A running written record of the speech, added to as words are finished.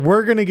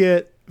We're going to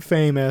get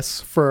famous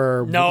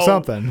for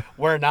something.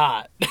 We're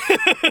not.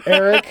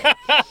 Eric,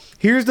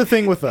 here's the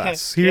thing with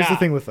us. The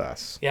thing with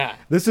us. Yeah.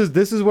 This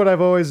is what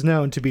I've always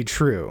known to be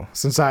true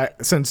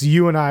since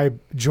you and I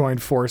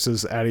joined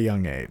forces at a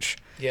young age.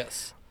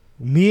 Yes.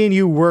 Me and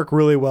you work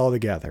really well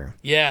together.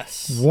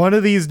 Yes. One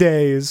of these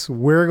days,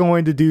 we're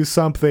going to do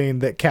something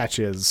that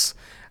catches,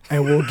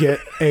 and we'll get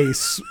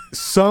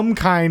some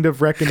kind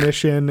of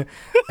recognition,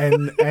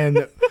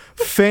 and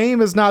fame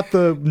is not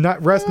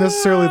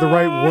necessarily the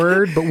right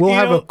word, but we'll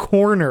have a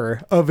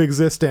corner of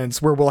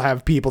existence where we'll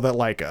have people that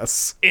like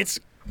us.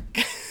 It's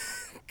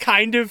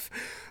kind of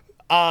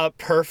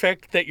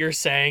perfect that you're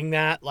saying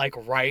that, like,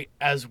 right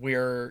as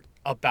we're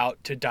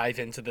about to dive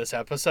into this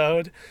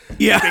episode.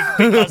 Yeah.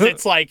 Because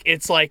it's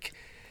like,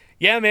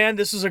 yeah, man,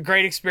 this was a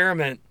great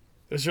experiment.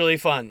 It was really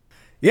fun.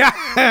 Yeah.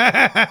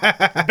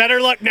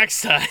 Better luck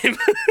next time.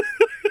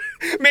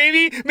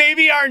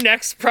 Maybe our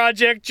next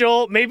project,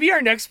 Joel, maybe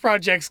our next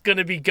project's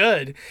gonna be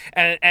good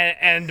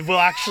and will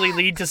actually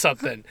lead to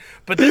something.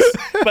 But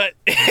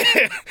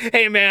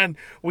hey man,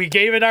 we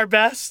gave it our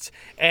best,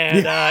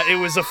 and it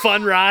was a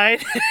fun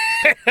ride,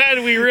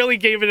 and we really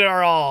gave it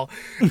our all.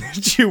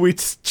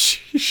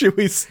 Should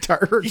we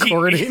start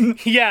recording?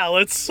 Yeah,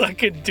 let's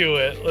fucking do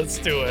it. Let's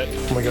do it.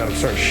 Oh my god, I'm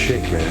starting to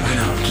shake, man. I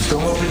know. Just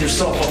don't open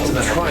yourself up to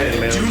them. I'm trying,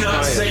 man. Do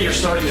not say you're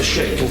starting to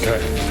shake.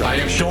 Okay.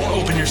 Don't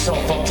open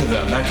yourself up to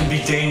them. That can be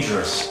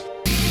dangerous.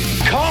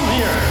 Come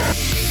here!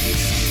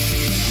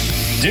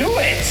 Do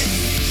it!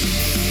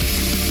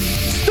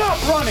 Stop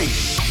running!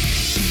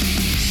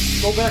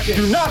 Go back in.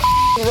 Do not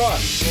run!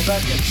 Go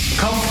back in.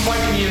 Come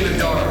fight me in the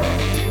dark.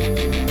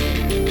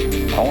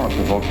 I want to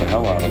provoke the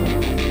hell out of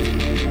them.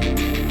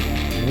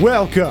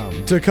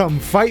 Welcome to Come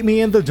Fight Me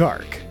in the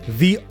Dark,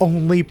 the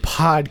only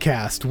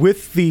podcast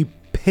with the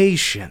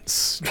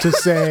patience to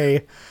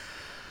say,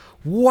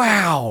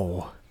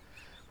 wow,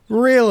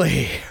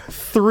 really?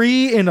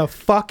 3 in a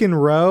fucking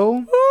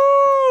row?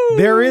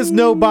 There is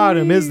no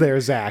bottom, is there,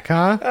 Zach,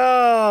 huh?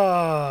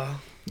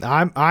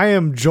 I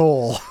am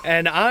Joel.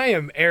 And I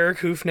am Eric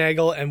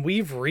Hoofnagel, and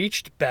we've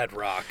reached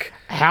bedrock.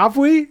 Have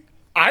we?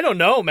 I don't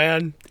know,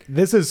 man.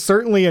 This is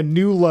certainly a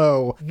new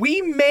low. We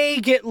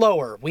may get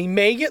lower.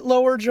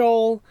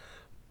 Joel,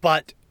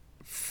 but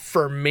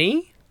for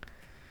me,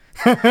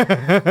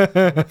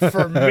 I've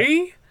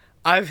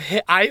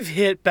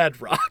hit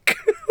bedrock.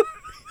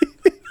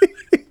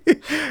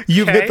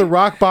 You've hit the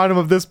rock bottom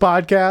of this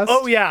podcast?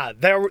 Oh yeah,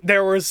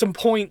 there were some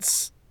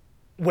points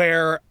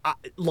where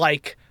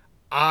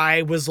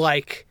I was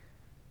like,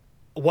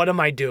 what am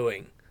I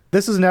doing?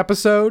 This is an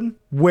episode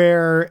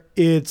where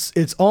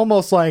it's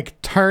almost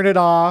like turn it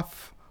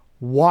off,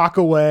 walk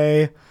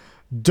away,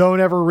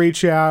 don't ever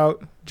reach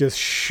out, just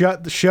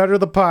shutter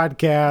the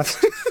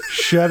podcast,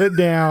 shut it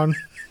down.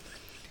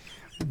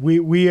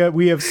 We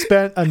have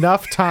spent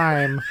enough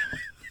time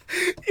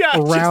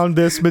around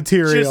this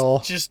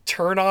material. Just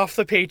turn off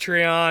the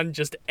Patreon,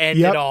 just end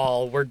it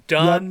all. We're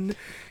done. Yep.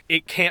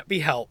 It can't be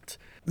helped.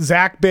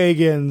 Zach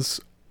Bagans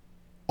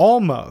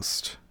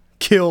almost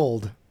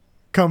killed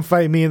Come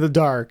Fight Me in the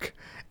Dark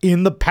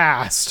in the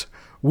past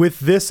with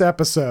this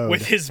episode.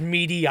 With his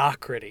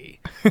mediocrity.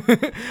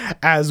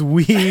 As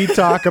we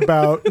talk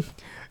about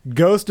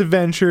Ghost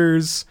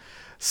Adventures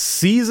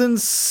Season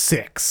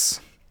 6,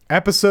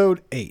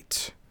 Episode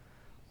 8,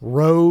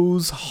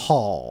 Rose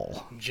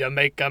Hall.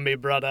 Jamaica, me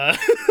brother.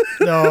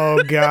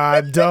 Oh,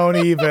 God, don't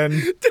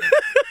even.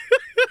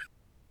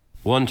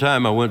 One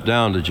time I went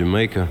down to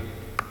Jamaica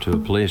to a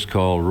place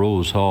called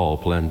Rose Hall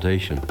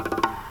Plantation.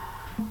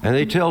 And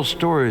they tell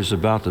stories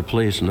about the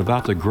place and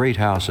about the great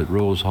house at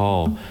Rose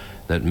Hall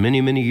that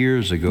many, many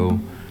years ago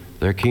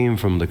there came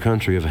from the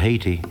country of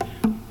Haiti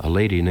a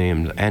lady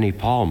named Annie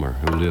Palmer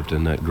who lived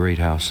in that great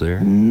house there.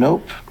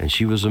 Nope. And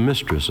she was a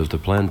mistress of the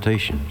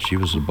plantation. She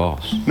was the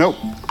boss. Nope.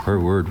 Her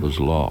word was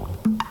law.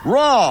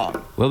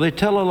 Wrong. Well, they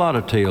tell a lot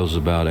of tales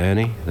about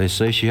Annie. They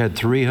say she had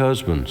 3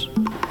 husbands.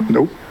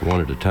 Nope.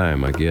 One at a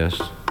time, I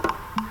guess.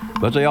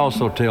 But they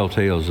also tell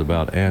tales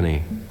about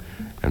Annie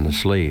and the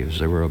slaves.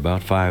 There were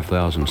about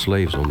 5,000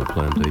 slaves on the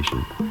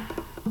plantation.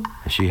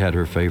 And she had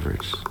her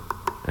favorites.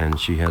 And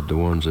she had the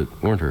ones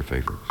that weren't her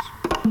favorites.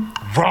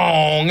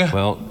 Wrong.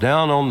 Well,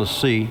 down on the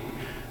sea,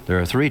 there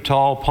are 3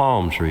 tall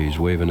palm trees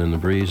waving in the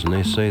breeze, and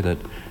they say that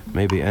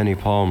maybe Annie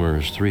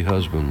Palmer's 3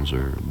 husbands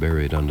are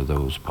buried under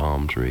those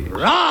palm trees.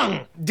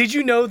 Wrong. Did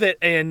you know that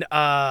in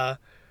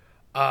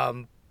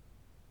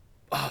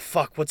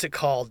what's it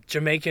called?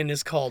 Jamaican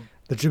is called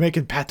The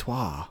Jamaican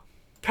patois.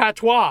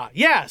 Patois.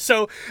 Yeah.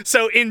 So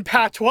in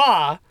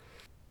patois,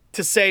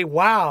 to say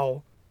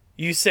wow,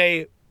 you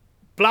say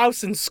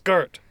blouse and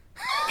skirt.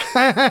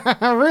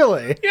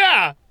 Really?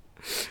 Yeah.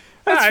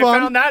 That's I fun.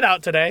 found that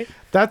out today.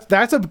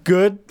 That's a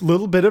good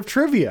little bit of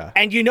trivia.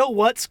 And you know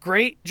what's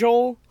great,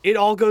 Joel? It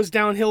all goes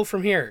downhill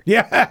from here.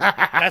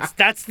 Yeah.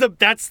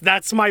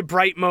 That's my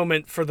bright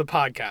moment for the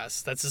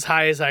podcast. That's as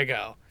high as I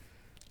go.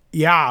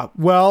 Yeah.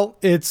 Well,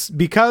 it's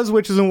because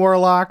Witches and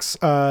Warlocks,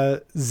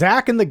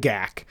 Zach and the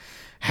Gack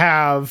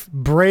have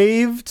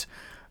braved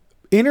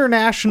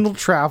international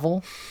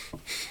travel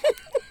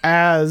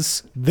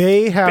as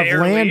they have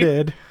Barely.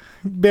 landed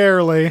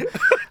barely.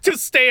 To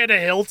stay at a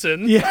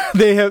Hilton. Yeah,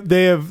 they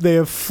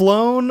have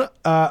flown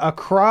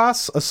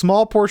across a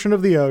small portion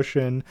of the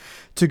ocean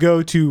to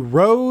go to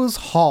Rose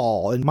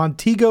Hall in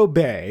Montego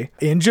Bay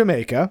in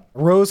Jamaica.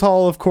 Rose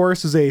Hall, of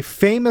course, is a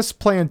famous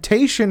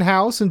plantation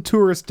house and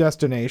tourist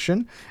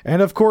destination.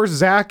 And of course,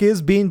 Zach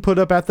is being put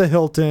up at the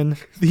Hilton.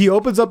 He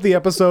opens up the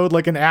episode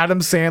like an Adam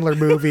Sandler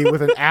movie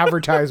with an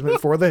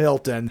advertisement for the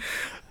Hilton.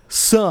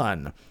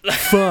 Sun,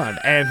 fun,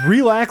 and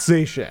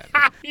relaxation.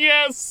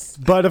 Yes.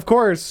 But of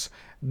course,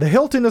 the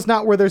Hilton is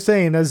not where they're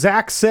saying. As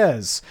Zach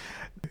says,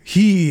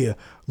 he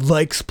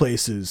likes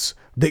places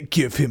that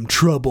give him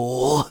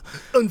trouble.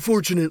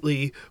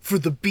 Unfortunately for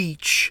the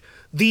beach,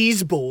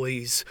 these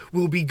boys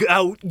will be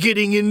out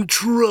getting in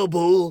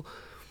trouble.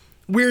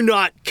 We're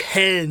not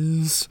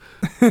Kens.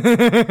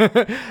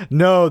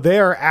 No, they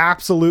are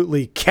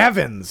absolutely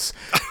Kevins,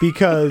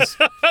 because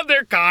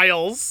They're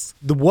Kyles.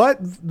 what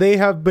they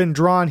have been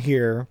drawn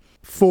here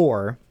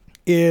for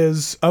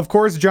is, of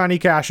course, Johnny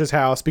Cash's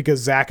house, because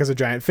Zach is a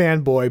giant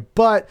fanboy,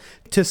 but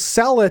to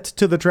sell it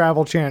to the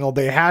Travel Channel,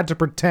 they had to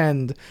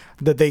pretend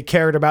that they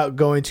cared about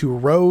going to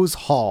Rose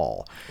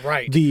Hall.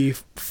 Right. The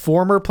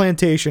former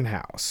plantation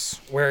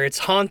house. Where it's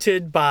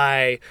haunted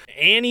by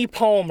Annie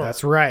Palmer.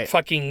 That's right.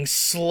 Fucking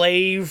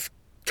slave,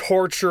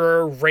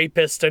 torturer,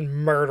 rapist, and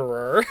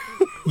murderer.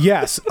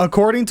 Yes,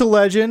 according to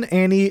legend,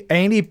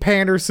 Annie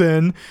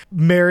Panderson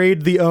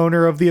married the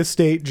owner of the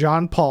estate,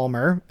 John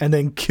Palmer, and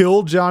then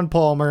killed John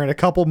Palmer and a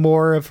couple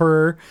more of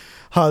her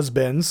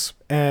husbands,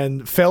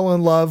 and fell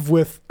in love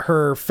with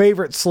her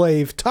favorite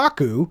slave,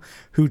 Taku,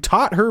 who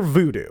taught her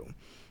voodoo.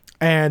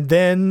 And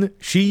then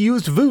she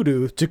used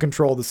voodoo to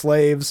control the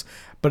slaves,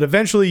 but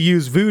eventually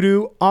used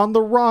voodoo on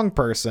the wrong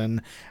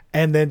person,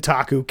 and then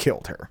Taku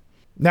killed her.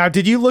 Now,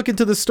 did you look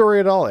into the story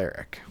at all,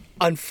 Eric?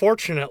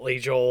 Unfortunately,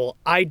 Joel,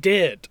 I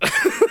did.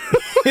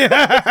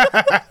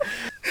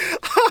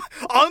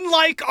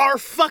 Unlike our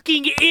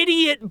fucking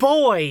idiot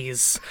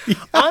boys.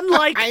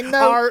 Unlike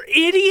our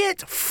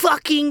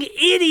fucking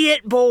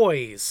idiot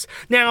boys.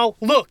 Now,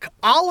 look,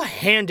 I'll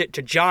hand it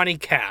to Johnny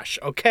Cash,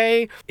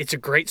 okay? It's a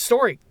great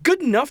story.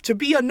 Good enough to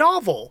be a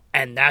novel.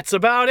 And that's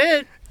about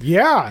it.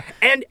 Yeah.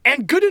 And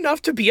good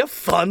enough to be a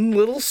fun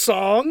little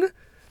song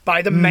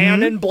by the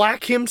man in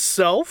black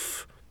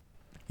himself.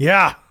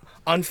 Yeah.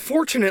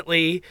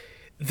 Unfortunately,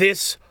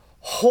 this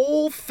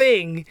whole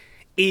thing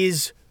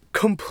is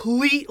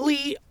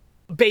completely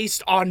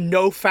based on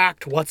no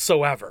fact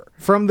whatsoever.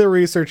 From the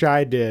research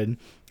I did,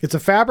 it's a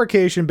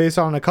fabrication based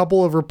on a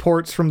couple of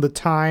reports from the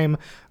time,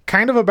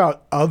 kind of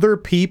about other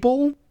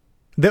people,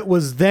 that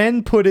was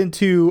then put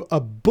into a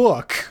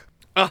book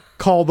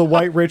called The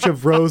White Witch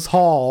of Rose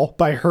Hall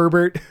by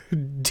Herbert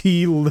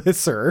D.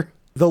 Lisser.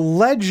 The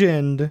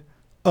legend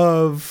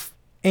of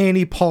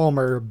Annie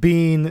Palmer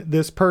being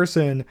this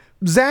person,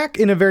 Zach,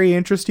 in a very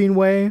interesting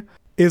way,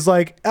 is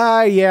like,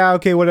 yeah,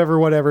 okay,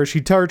 whatever.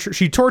 She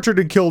tortured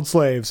and killed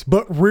slaves.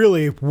 But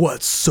really,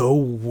 what's so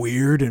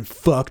weird and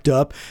fucked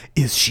up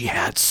is she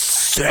had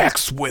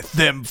sex with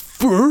them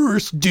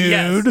first,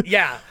 dude. Yes,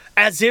 yeah.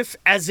 As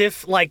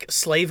if like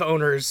slave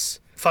owners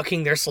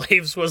fucking their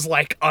slaves was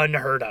like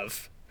unheard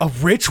of. A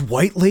rich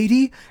white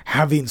lady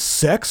having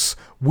sex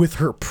with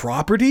her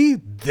property?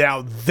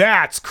 Now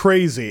that's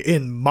crazy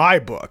in my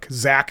book,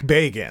 Zach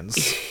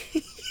Bagans.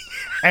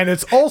 And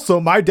it's also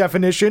my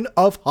definition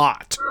of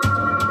hot.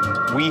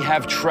 We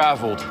have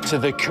traveled to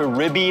the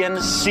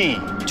Caribbean Sea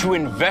to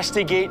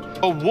investigate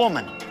a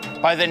woman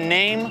by the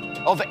name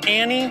of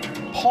Annie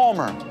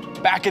Palmer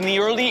back in the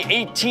early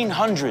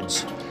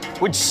 1800s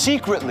would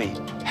secretly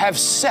have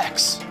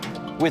sex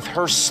with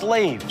her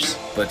slaves.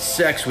 But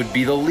sex would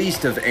be the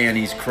least of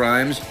Annie's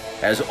crimes,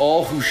 as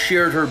all who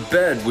shared her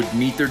bed would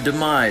meet their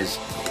demise.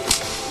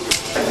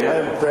 I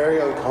am very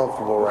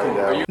uncomfortable right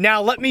now.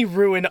 Now let me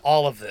ruin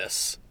all of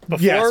this.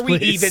 Before we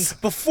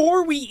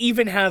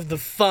even have the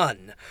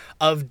fun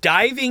of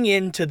diving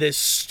into this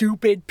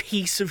stupid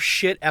piece of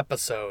shit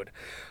episode,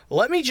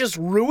 let me just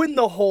ruin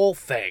the whole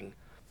thing.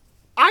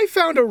 I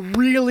found a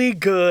really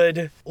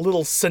good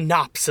little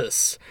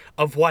synopsis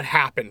of what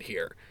happened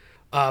here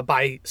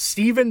by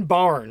Stephen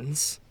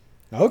Barnes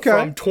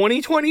from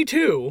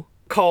 2022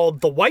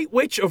 called The White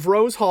Witch of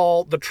Rose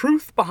Hall, The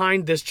Truth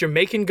Behind This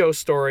Jamaican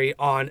Ghost Story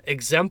on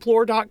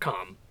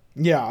Exemplar.com.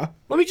 Yeah.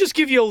 Let me just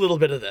give you a little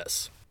bit of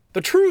this. The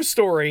true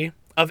story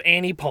of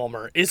Annie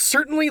Palmer is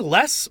certainly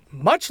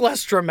much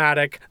less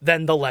dramatic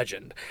than the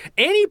legend.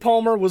 Annie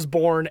Palmer was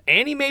born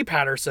Annie Mae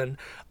Patterson,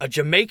 a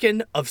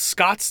Jamaican of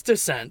Scots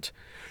descent.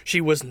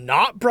 She was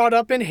not brought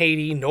up in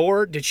Haiti,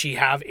 nor did she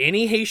have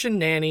any Haitian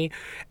nanny,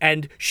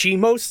 and she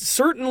most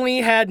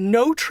certainly had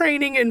no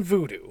training in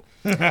voodoo.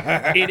 In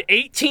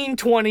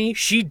 1820,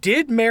 she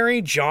did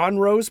marry John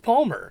Rose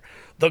Palmer,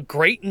 the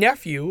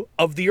great-nephew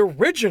of the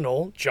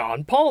original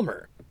John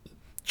Palmer.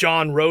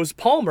 John Rose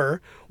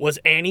Palmer was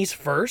Annie's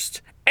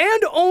first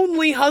and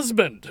only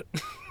husband.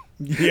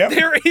 Yep.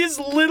 There is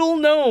little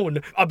known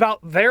about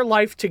their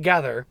life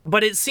together,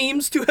 but it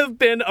seems to have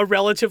been a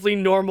relatively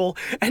normal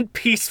and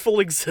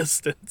peaceful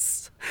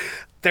existence.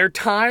 Their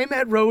time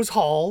at Rose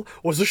Hall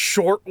was a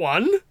short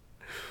one,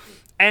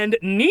 and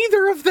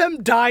neither of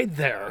them died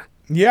there.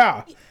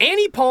 Yeah.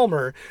 Annie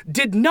Palmer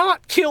did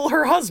not kill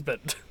her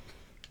husband.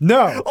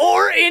 No.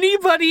 Or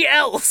anybody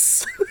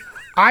else.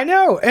 I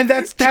know, and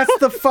that's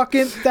the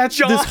fucking this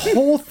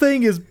whole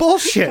thing is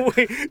bullshit.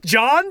 Wait,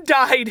 John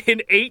died in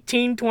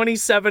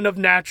 1827 of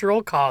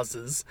natural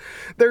causes.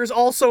 There's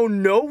also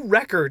no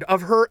record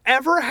of her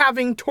ever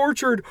having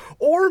tortured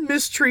or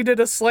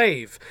mistreated a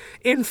slave.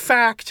 In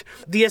fact,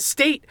 the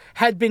estate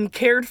had been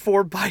cared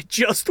for by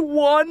just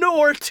 1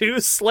 or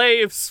 2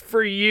 slaves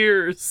for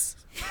years.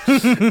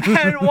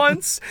 And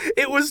once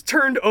it was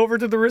turned over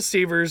to the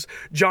receivers,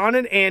 John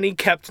and Annie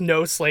kept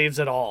no slaves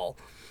at all.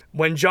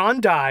 When John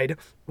died,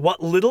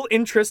 what little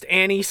interest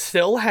Annie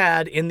still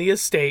had in the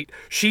estate,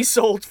 she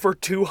sold for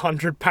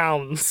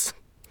 £200.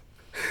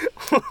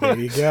 There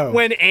you go.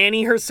 When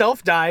Annie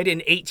herself died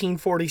in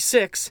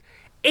 1846,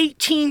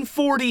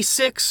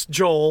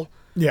 Joel,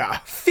 Yeah.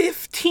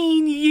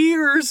 15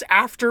 years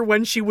after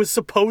when she was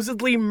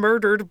supposedly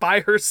murdered by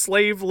her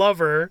slave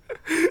lover,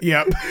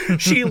 Yep.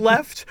 she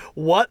left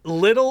what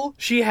little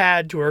she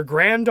had to her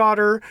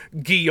granddaughter,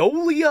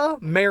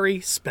 Geolia Mary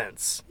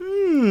Spence.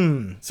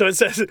 So it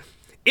says,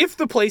 if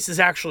the place is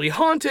actually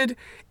haunted,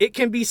 it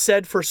can be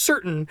said for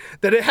certain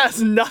that it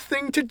has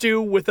nothing to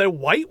do with a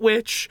white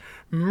witch,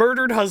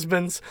 murdered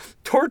husbands,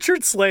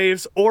 tortured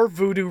slaves, or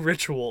voodoo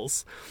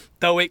rituals.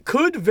 Though it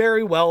could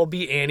very well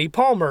be Annie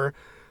Palmer,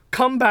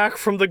 come back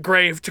from the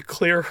grave to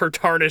clear her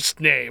tarnished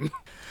name.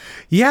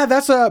 Yeah,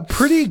 that's a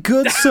pretty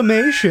good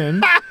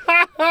summation.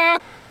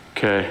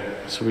 Okay,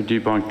 so we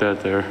debunked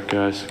that there,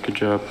 guys. Good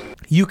job.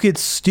 You could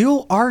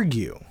still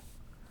argue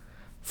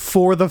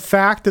for the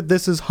fact that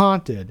this is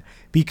haunted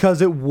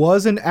because it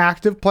was an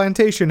active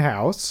plantation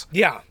house.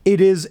 Yeah. It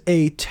is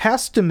a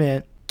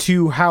testament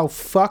to how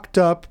fucked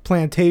up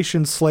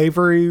plantation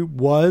slavery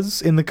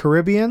was in the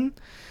Caribbean,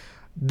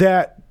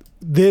 that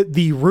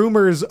the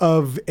rumors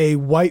of a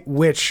white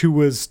witch who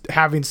was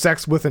having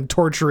sex with and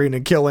torturing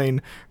and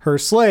killing her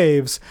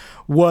slaves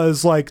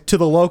was like, to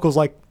the locals,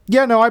 like,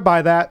 yeah, no, I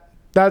buy that.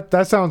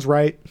 That sounds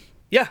right.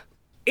 Yeah.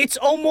 It's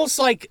almost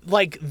like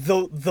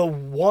the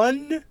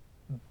one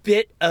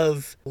bit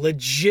of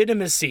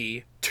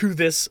legitimacy to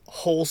this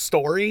whole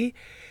story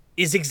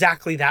is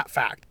exactly that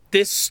fact.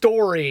 This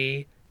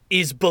story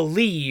is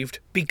believed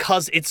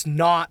because it's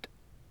not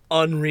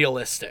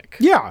unrealistic.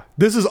 Yeah,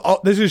 this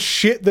is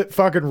shit that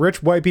fucking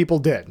rich white people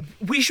did.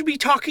 We should be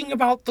talking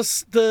about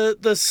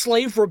the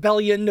slave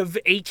rebellion of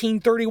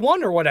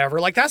 1831 or whatever.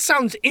 Like, that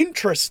sounds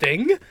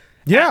interesting.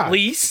 Yeah. At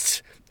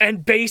least,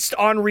 and based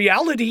on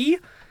reality.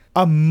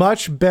 A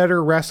much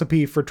better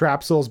recipe for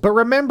trap souls. But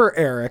remember,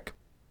 Eric,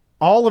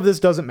 all of this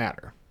doesn't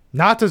matter.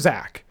 Not to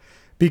Zach.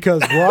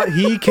 Because what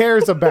he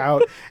cares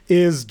about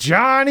is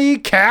Johnny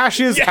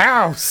Cash's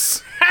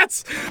house.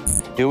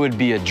 It would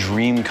be a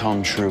dream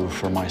come true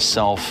for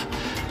myself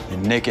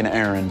and Nick and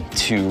Aaron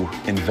to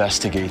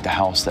investigate the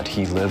house that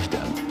he lived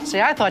in. See,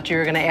 I thought you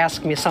were going to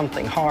ask me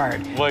something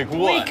hard. Like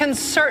what? We can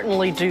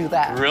certainly do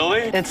that.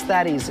 Really? It's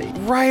that easy.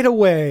 Right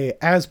away,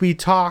 as we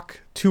talk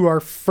to our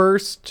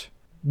first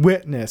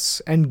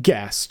witness and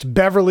guest,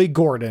 Beverly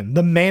Gordon,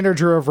 the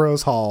manager of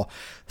Rose Hall,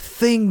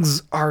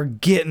 things are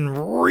getting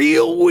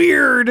real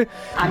weird.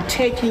 I'm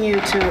taking you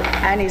to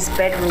Annie's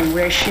bedroom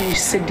where she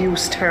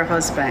seduced her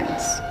husband.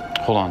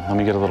 Hold on, let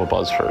me get a little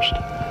buzz first.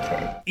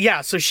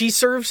 Yeah, so she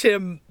serves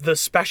him the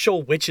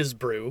special witch's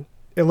brew.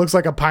 It looks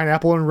like a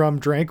pineapple and rum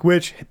drink,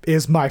 which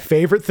is my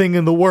favorite thing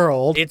in the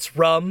world. It's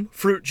rum,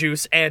 fruit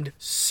juice, and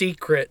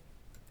secret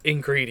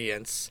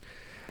ingredients.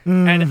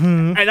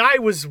 And I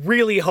was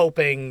really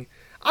hoping,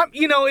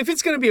 if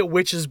it's going to be a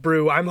witch's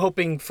brew, I'm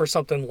hoping for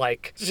something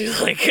like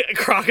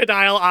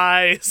crocodile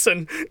eyes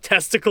and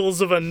testicles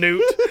of a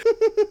newt.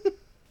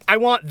 I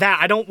want that.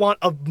 I don't want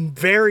a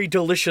very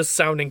delicious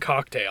sounding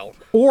cocktail.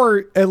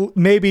 Or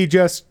maybe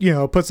just,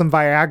 put some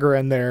Viagra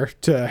in there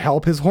to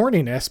help his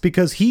horniness,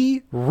 because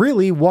he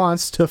really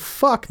wants to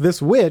fuck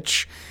this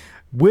witch,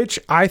 which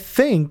I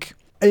think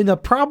in a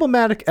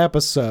problematic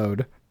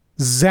episode,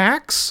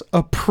 Zach's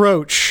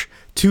approach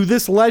to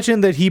this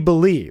legend that he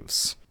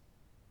believes,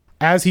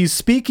 as he's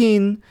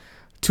speaking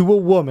to a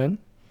woman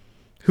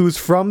who's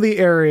from the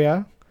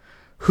area,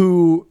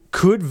 who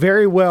could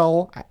very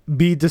well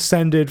be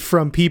descended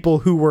from people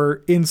who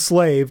were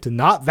enslaved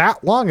not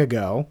that long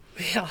ago.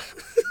 Yeah.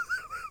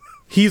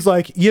 He's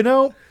like,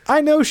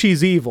 I know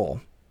she's evil,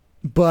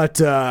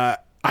 but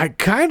I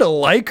kind of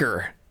like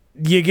her.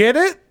 You get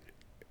it?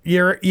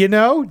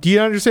 Do you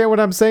understand what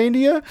I'm saying to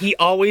you? He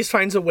always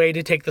finds a way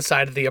to take the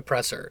side of the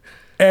oppressor.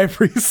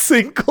 Every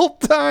single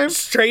time.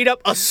 Straight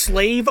up a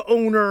slave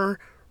owner,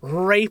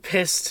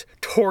 rapist,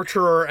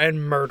 torturer,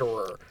 and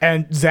murderer.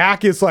 And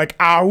Zach is like,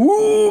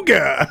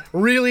 awooga.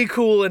 Really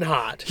cool and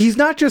hot. He's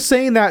not just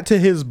saying that to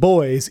his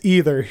boys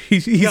either.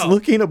 He's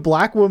looking a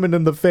black woman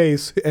in the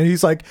face and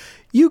he's like,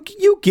 you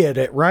get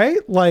it, right?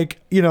 Like,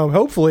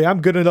 hopefully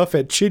I'm good enough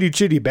at chitty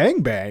chitty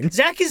bang bang.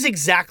 Zach is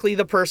exactly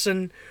the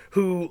person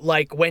who,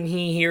 like, when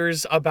he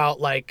hears about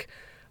like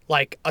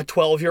like a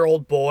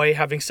 12-year-old boy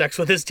having sex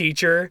with his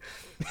teacher.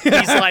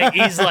 He's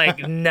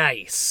like,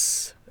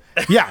 nice.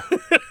 Yeah.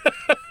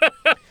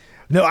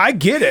 No, I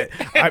get it.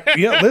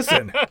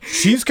 Listen,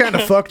 she's kind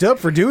of fucked up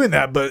for doing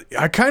that, but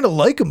I kind of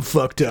like him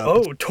fucked up.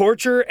 Oh,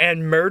 torture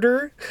and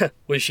murder?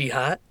 Was she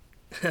hot?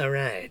 All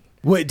right.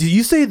 Wait, did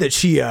you say that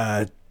she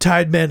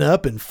tied men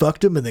up and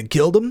fucked them and then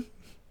killed them?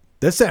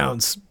 That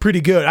sounds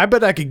pretty good. I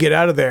bet I could get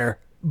out of there,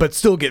 but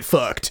still get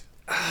fucked.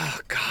 Oh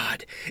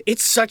God,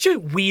 it's such a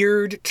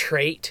weird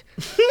trait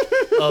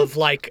of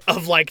like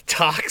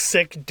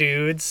toxic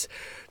dudes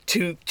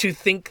to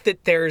think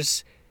that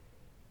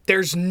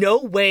there's no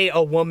way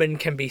a woman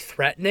can be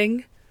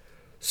threatening.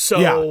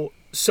 So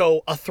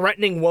a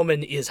threatening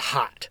woman is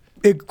hot.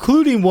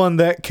 Including one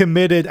that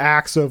committed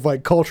acts of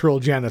like cultural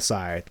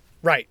genocide.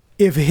 Right.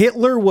 If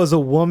Hitler was a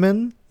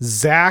woman,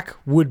 Zach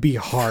would be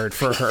hard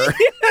for her.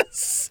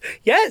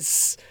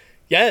 Yes.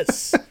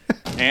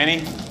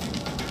 Annie,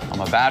 I'm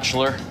a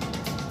bachelor,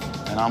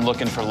 and I'm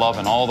looking for love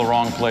in all the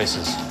wrong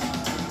places.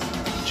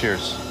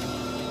 Cheers.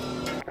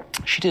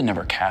 She didn't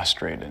ever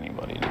castrate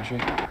anybody, did she?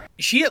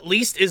 She at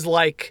least is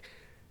like,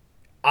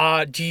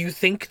 do you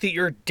think that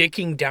your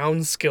dicking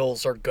down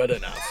skills are good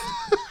enough?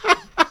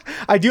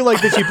 I do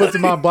like that she puts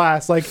him on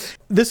blast. Like,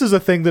 this is a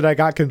thing that I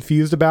got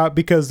confused about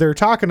because they're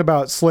talking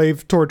about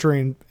slave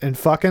torturing and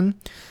fucking,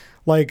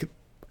 like,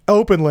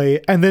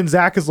 openly. And then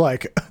Zach is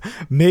like,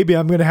 maybe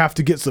I'm going to have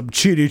to get some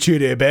chitty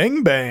chitty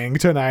bang bang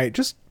tonight.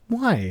 Just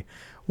why?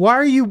 Why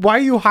are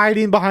you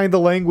hiding behind the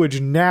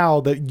language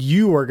now that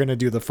you are going to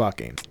do the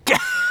fucking?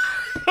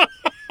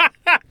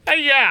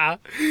 Yeah.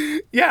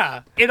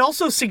 It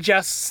also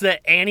suggests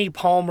that Annie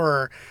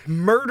Palmer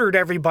murdered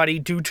everybody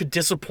due to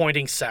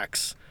disappointing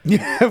sex.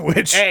 Yeah,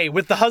 which... Hey,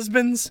 with the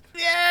husbands,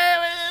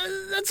 yeah,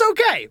 that's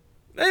okay.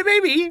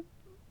 Maybe.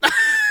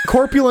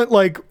 Corpulent,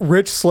 like,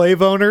 rich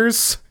slave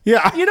owners.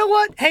 Yeah. You know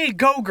what? Hey,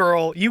 go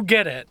girl. You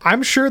get it.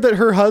 I'm sure that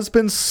her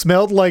husband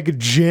smelled like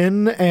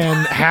gin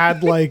and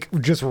had, like,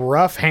 just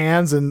rough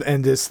hands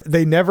and just...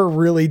 They never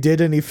really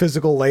did any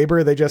physical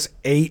labor. They just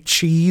ate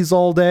cheese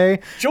all day.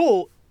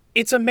 Joel...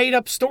 It's a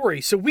made-up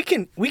story, so we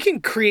can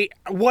create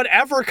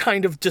whatever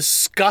kind of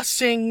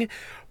disgusting,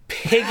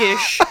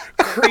 piggish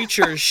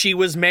creatures she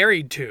was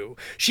married to.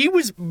 She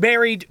was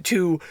married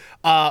to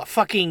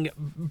fucking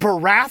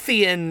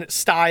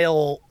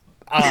Baratheon-style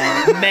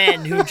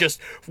men who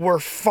just were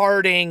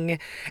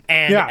farting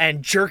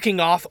and jerking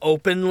off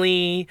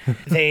openly.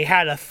 They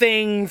had a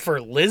thing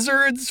for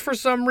lizards for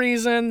some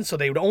reason, so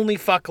they would only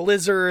fuck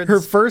lizards.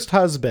 Her first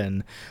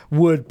husband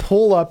would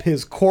pull up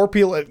his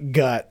corpulent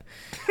gut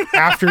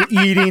after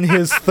eating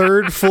his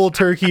third full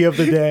turkey of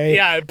the day.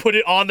 Yeah, put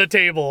it on the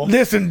table.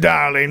 Listen,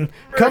 darling,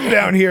 come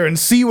down here and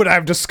see what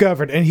I've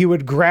discovered. And he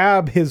would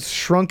grab his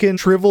shrunken,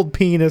 shriveled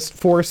penis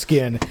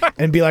foreskin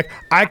and be like,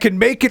 I can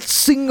make it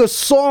sing a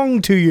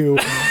song to you.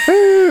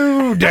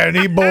 Ooh,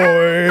 Danny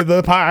boy,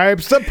 the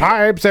pipes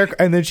are...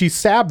 And then she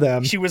stabbed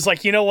them. She was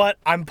like, you know what?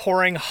 I'm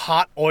pouring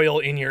hot oil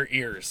in your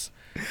ears.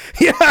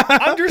 Yeah.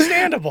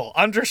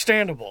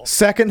 Understandable.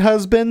 Second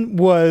husband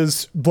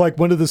was like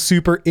one of the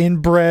super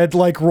inbred,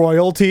 like,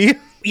 royalty.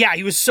 Yeah,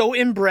 he was so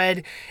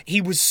inbred.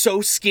 He was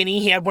so skinny.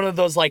 He had one of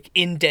those like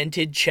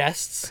indented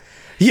chests.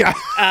 Yeah.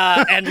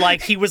 And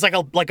like he was like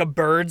a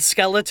bird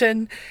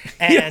skeleton.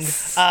 And,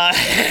 yes.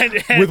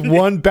 And with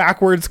one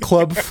backwards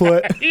club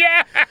foot.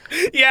 Yeah.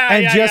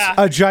 And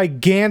a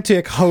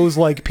gigantic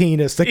hose-like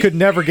penis that could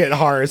never get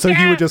hard. So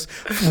he would just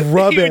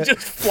rub it, just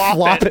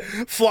flop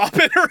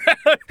it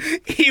around.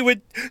 He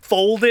would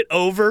fold it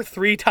over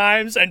 3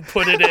 times and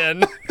put it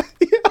in.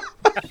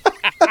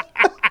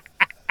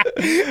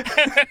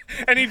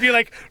 And he'd be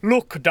like,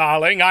 look,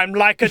 darling, I'm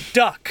like a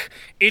duck.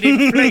 It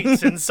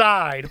inflates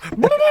inside.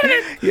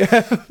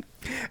 Yeah.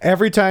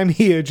 Every time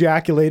he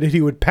ejaculated,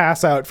 he would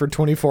pass out for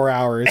 24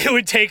 hours. It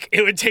would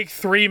take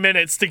 3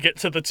 minutes to get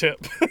to the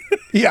tip.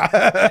 Yeah.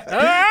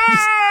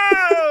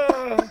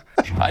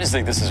 I just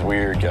think this is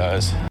weird,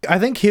 guys. I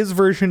think his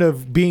version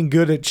of being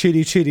good at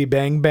chitty chitty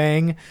bang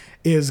bang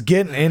is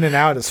getting in and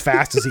out as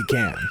fast as he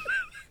can.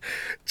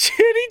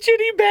 Chitty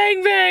chitty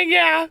bang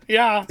bang,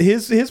 yeah.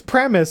 His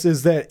premise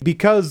is that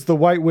because the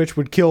White Witch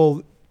would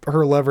kill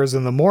her lovers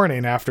in the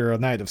morning after a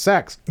night of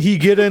sex, he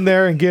get in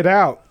there and get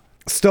out,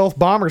 stealth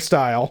bomber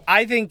style.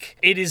 I think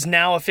it is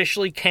now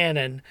officially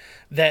canon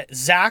that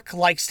Zach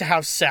likes to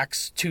have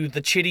sex to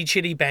the Chitty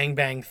Chitty Bang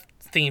Bang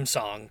theme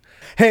song.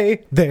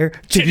 Hey there,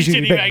 chitty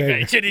chitty bang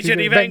bang, chitty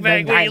chitty bang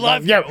bang, we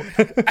love you.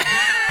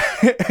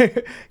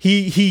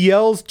 He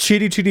yells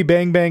chitty chitty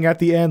bang bang at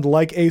the end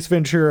like Ace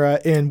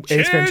Ventura in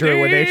Ace Ventura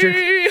with Nature.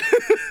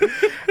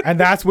 And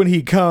that's when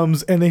he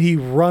comes and then he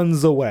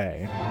runs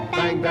away.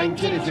 Bang bang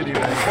chitty chitty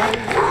bang bang.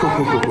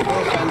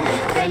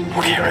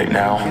 Okay, right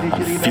now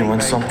I'm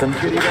feeling something.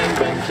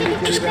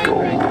 Just go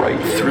right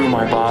through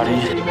my body.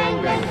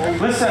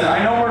 Listen,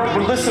 I know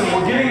we're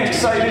getting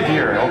excited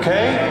here,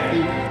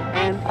 okay?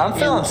 I'm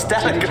feeling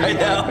static right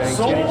now.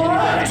 So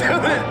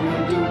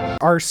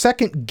what? Our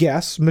second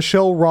guest,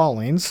 Michelle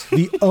Rawlings,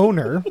 the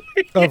owner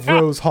of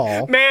Rose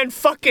Hall. Man,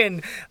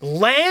 fucking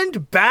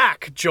land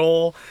back,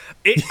 Joel.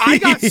 I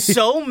got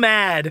so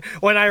mad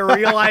when I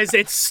realized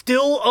it's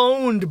still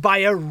owned by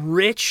a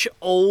rich,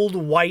 old,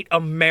 white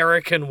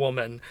American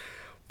woman.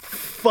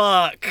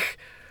 Fuck.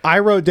 I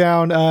wrote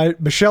down,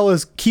 Michelle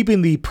is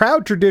keeping the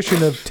proud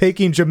tradition of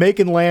taking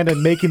Jamaican land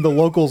and making the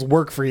locals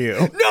work for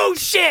you. No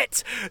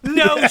shit!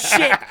 No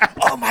shit!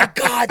 Oh my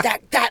god,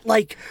 that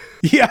like...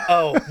 Yeah.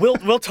 Oh,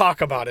 we'll talk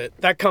about it.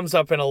 That comes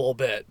up in a little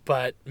bit.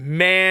 But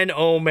man,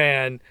 oh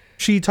man.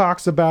 She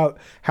talks about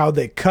how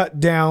they cut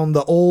down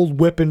the old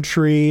whipping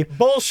tree.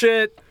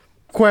 Bullshit.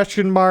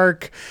 Question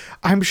mark.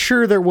 I'm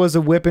sure there was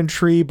a whipping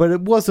tree, but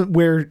it wasn't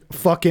where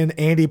fucking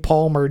Andy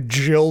Palmer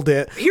jilled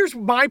it. Here's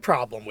my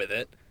problem with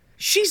it.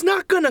 She's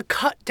not gonna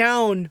cut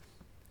down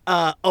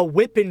a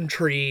whipping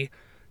tree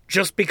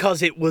just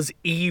because it was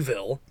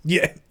evil.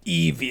 Yeah,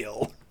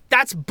 evil.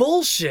 That's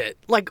bullshit.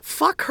 Like,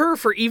 fuck her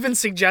for even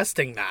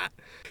suggesting that.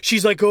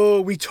 She's like, oh,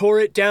 we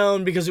tore it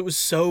down because it was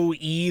so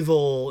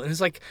evil. And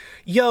it's like,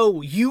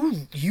 yo,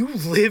 you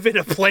live in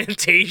a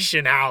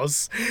plantation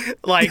house.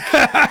 Like,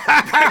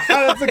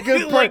 that's a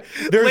good point. Like,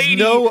 there's lady,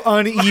 no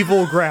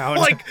uneval ground.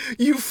 Like,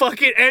 you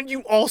fucking, and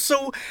you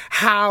also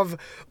have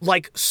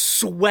like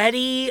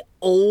sweaty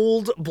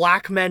old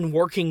black men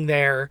working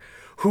there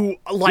who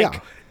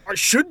like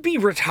should be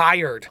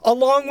retired,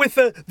 along with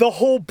the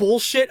whole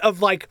bullshit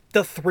of like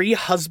the 3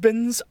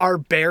 husbands are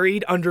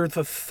buried under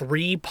the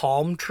 3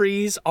 palm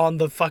trees on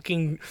the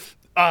fucking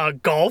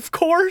golf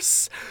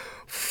course.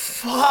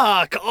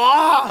 Fuck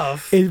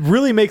off. It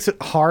really makes it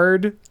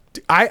hard.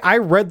 I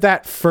read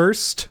that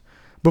first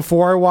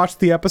before I watched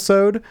the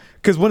episode,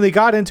 because when they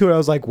got into it, I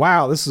was like,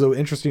 wow, this is an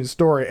interesting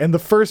story. And the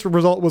first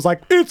result was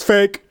like, it's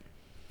fake.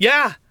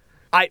 Yeah.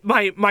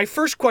 My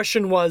first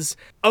question was,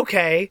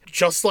 okay,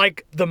 just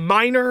like the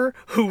miner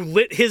who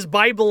lit his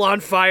Bible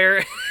on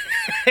fire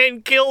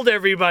and killed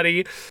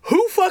everybody,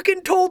 who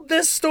fucking told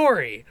this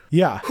story?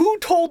 Yeah. Who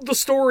told the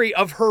story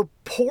of her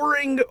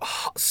pouring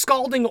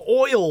scalding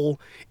oil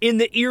in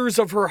the ears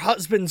of her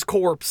husband's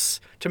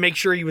corpse to make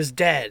sure he was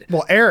dead?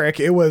 Well, Eric,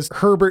 it was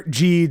Herbert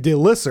G.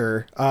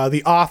 DeLisser,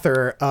 the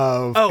author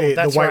of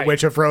The White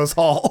Witch of Rose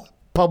Hall.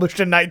 Published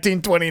in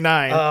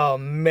 1929. Oh,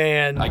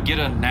 man. I get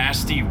a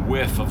nasty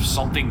whiff of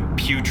something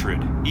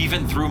putrid,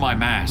 even through my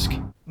mask.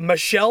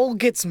 Michelle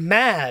gets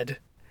mad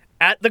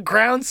at the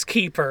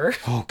groundskeeper.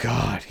 Oh,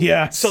 God.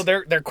 Yeah. So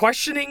they're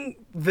questioning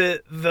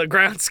the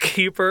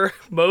groundskeeper,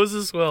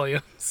 Moses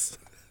Williams,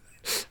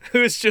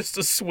 who is just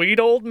a sweet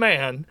old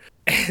man.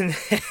 And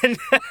then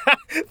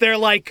they're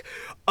like,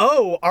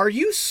 oh, are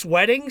you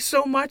sweating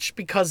so much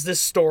because this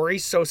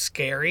story's so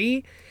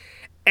scary?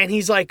 And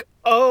he's like,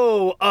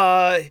 oh,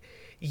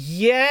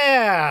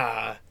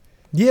 yeah.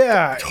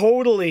 Yeah.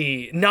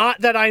 Totally.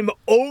 Not that I'm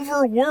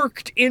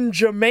overworked in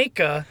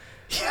Jamaica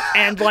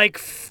and like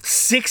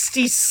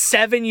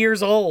 67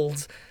 years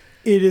old.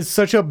 It is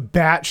such a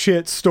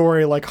batshit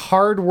story, like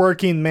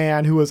hardworking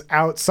man who was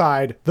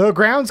outside, the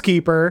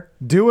groundskeeper,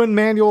 doing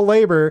manual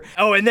labor.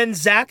 Oh, and then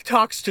Zach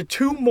talks to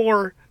 2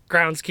 more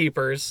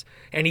groundskeepers,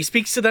 and he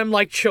speaks to them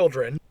like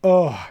children.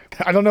 Oh,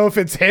 I don't know if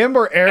it's him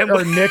or Eric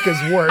or Nick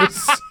is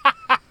worse.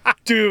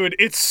 Dude,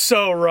 it's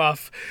so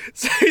rough.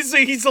 So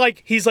he's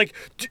like,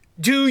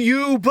 do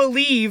you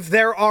believe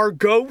there are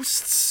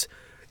ghosts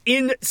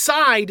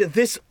inside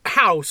this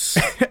house?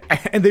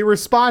 And they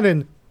respond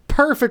in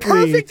perfect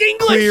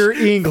English. Clear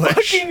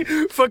English.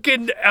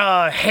 Fucking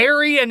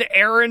Harry and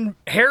Aaron,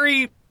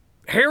 Harry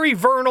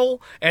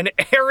Vernal and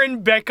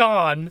Aaron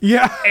Becon.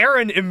 Yeah.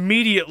 Aaron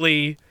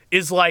immediately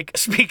is like,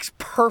 speaks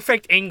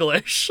perfect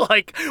English,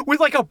 like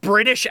with like a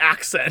British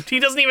accent. He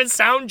doesn't even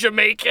sound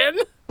Jamaican.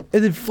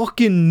 And then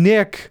fucking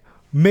Nick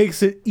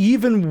makes it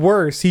even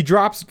worse. He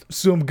drops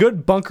some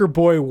good bunker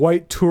boy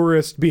white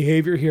tourist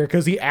behavior here,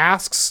 because he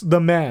asks the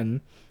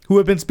men who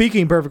have been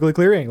speaking perfectly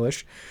clear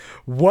English,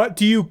 what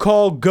do you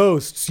call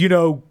ghosts? You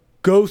know,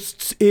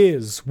 ghosts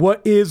is.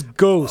 What is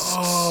ghosts?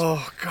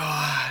 Oh,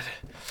 God.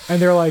 And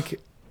they're like,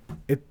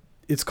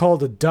 it's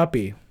called a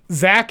duppy.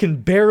 Zach can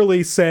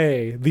barely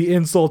say the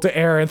insult to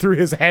Aaron through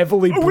his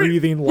heavily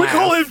breathing laugh. We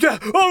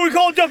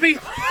call him Duppy.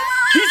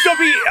 He's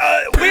Duppy.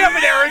 We have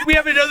an Aaron. We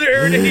have another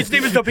Aaron, and his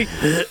name is Duppy.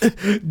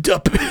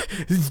 Duppy.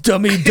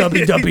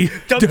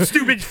 Dumb,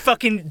 stupid,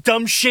 fucking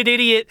dumb shit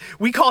idiot.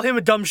 We call him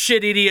a dumb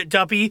shit idiot,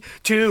 Duppy,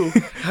 too.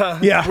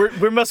 Yeah.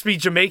 We must be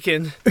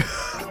Jamaican.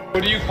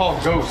 What do you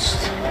call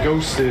ghost?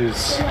 Ghost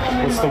is,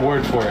 what's the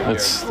word for it?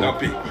 That's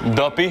Duppy.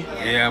 Duppy?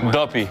 Yeah, man.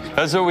 Duppy.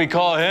 That's what we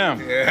call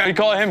him. Yeah. We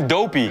call him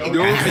Dopey.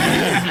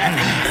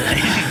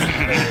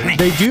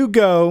 They do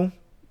go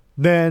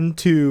then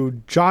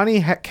to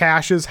Johnny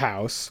Cash's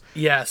house.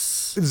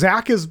 Yes.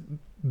 Zach has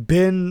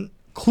been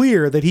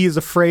clear that he is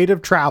afraid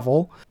of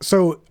travel.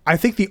 So I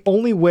think the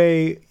only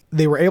way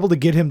they were able to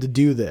get him to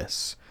do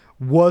this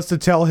was to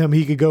tell him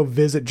he could go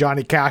visit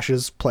Johnny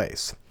Cash's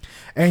place.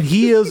 And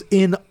he is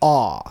in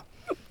awe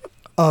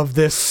of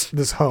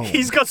this home.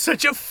 He's got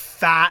such a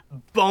fat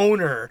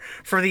boner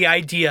for the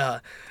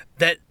idea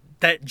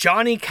that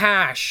Johnny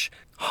Cash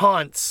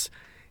haunts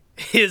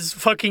his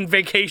fucking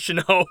vacation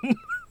home.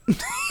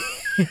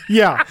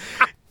 Yeah.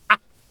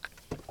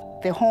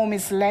 The home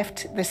is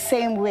left the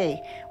same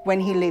way when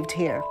he lived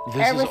here.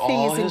 This Everything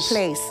is all is in his-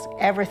 place.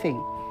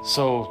 Everything.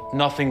 So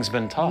nothing's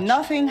been touched.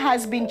 Nothing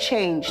has been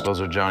changed. Those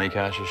are Johnny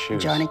Cash's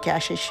shoes. Johnny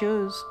Cash's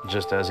shoes.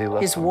 Just as he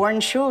left His them. worn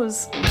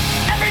shoes.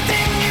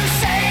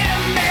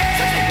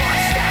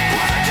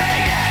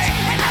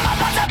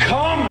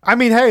 I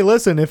mean, hey,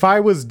 listen, if I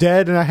was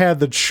dead and I had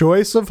the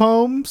choice of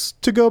homes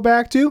to go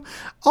back to,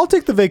 I'll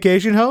take the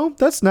vacation home.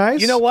 That's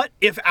nice. You know what?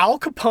 If Al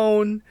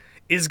Capone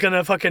is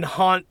gonna fucking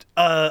haunt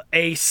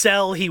a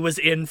cell he was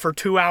in for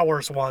 2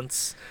 hours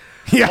once,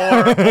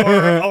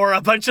 or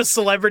a bunch of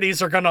celebrities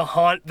are gonna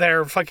haunt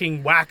their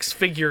fucking wax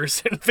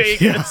figures in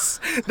Vegas,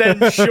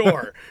 then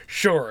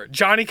sure.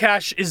 Johnny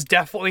Cash is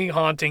definitely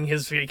haunting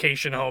his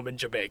vacation home in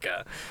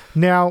Jamaica.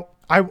 Now,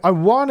 I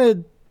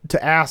wanted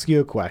to ask you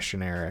a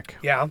question, Eric.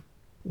 Yeah.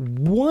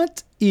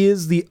 What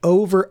is the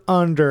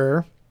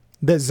over-under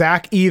that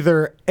Zach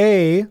either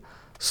A,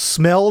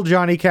 smelled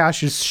Johnny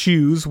Cash's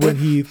shoes when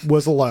he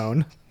was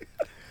alone,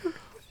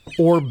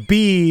 or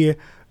B,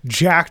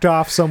 jacked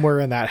off somewhere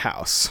in that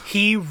house?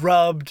 He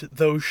rubbed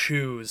those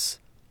shoes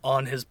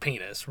on his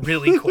penis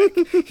really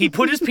quick. He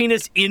put his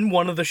penis in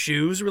one of the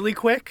shoes really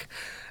quick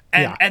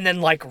and then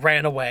like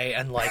ran away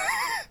and like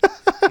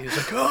he was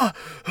like,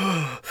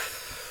 oh.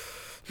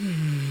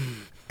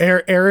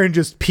 Aaron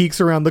just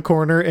peeks around the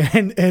corner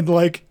and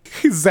like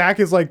Zach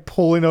is like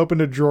pulling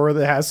open a drawer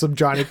that has some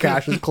Johnny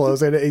Cash's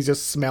clothes in it. He's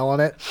just smelling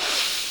it.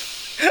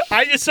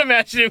 I just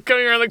imagine him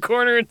coming around the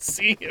corner and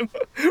see him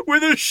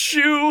with a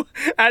shoe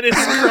at his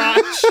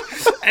crotch.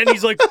 And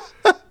he's like,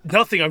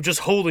 nothing, I'm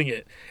just holding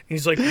it. And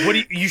he's like,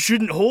 what? You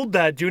shouldn't hold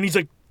that, dude. And he's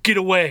like, get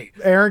away.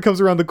 Aaron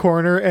comes around the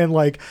corner and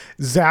like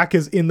Zach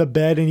is in the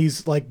bed and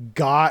he's like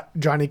got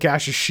Johnny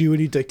Cash's shoe and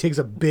he takes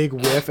a big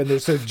whiff and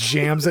just sort of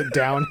jams it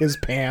down his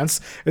pants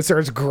and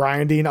starts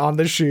grinding on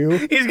the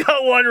shoe. He's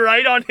got one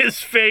right on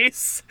his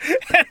face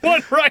and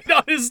one right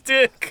on his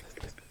dick.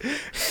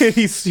 And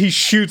he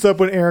shoots up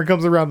when Aaron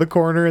comes around the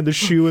corner and the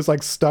shoe is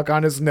like stuck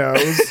on his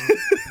nose.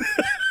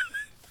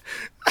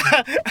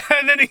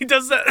 And then he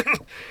does that.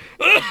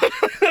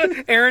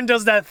 Aaron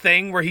does that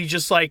thing where he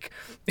just like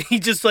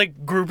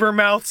grouper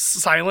mouths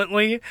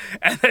silently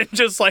and then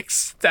just like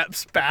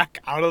steps back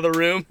out of the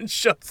room and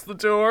shuts the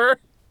door,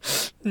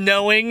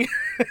 knowing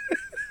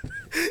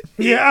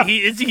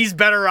he's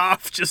better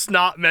off just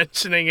not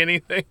mentioning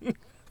anything.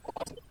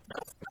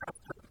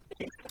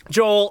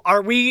 Joel,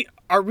 are we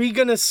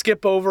gonna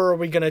skip over or are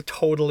we gonna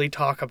totally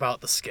talk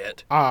about the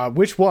skit?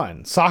 Which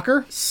one?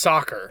 Soccer?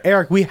 Soccer.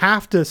 Eric, we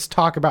have to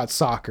talk about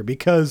soccer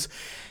because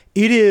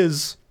it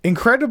is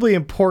incredibly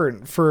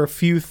important for a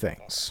few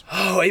things.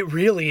 Oh, it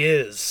really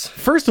is.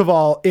 First of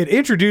all, it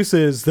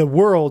introduces the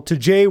world to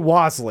Jay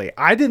Wasley.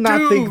 I did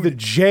not think that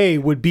Jay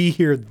would be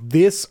here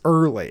this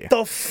early.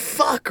 The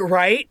fuck,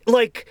 right?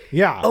 Like,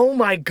 yeah. Oh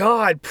my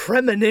God,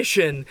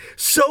 premonition.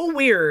 So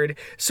weird.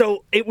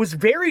 So it was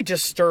very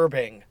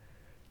disturbing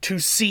to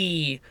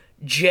see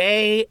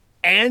Jay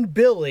and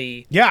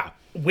Billy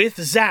with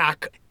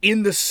Zach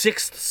in the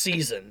 6th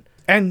season.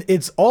 And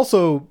it's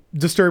also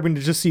disturbing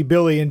to just see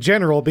Billy in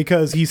general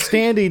because he's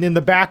standing in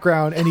the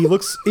background and he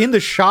looks in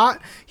the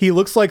shot. He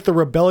looks like the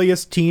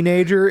rebellious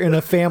teenager in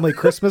a family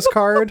Christmas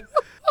card.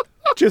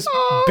 Just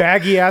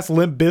baggy ass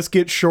Limp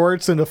Bizkit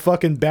shorts and a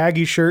fucking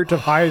baggy shirt to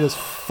hide his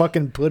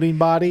fucking pudding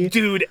body.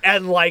 Dude,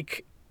 and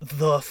like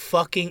the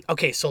fucking,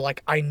 okay, so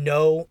like I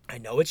know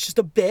it's just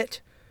a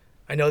bit.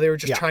 I know they were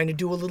just trying to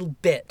do a little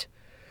bit.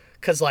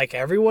 Cause like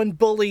everyone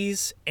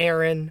bullies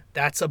Aaron.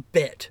 That's a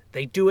bit.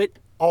 They do it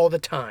all the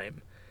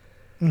time.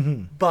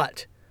 Mm-hmm.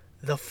 But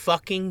the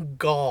fucking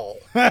gall.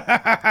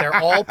 They're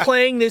all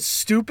playing this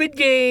stupid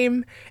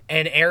game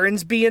and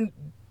Aaron's being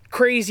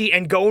crazy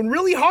and going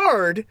really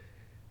hard.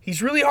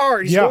 He's really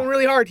hard. He's going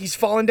really hard. He's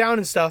falling down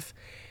and stuff.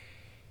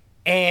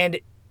 And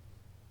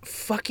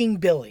fucking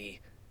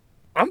Billy.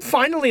 I'm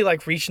finally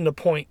like reaching the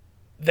point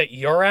that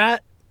you're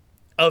at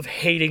of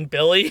hating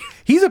Billy.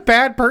 He's a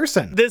bad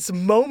person. This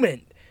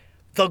moment,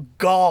 the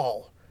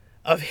gall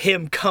of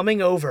him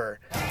coming over.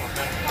 To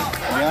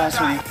be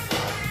honest with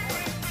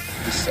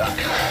you, you suck.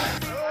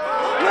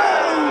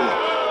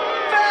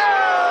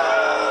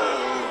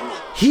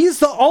 He's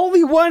the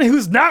only one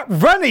who's not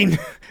running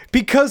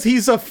because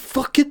he's a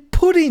fucking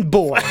pudding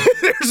boy.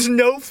 There's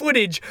no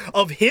footage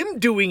of him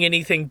doing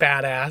anything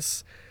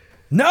badass.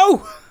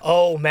 No.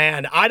 Oh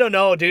man, I don't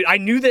know, dude. I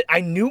knew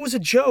it was a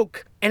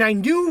joke, and I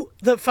knew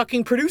the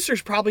fucking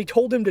producers probably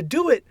told him to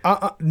do it.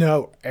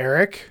 No,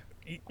 Eric.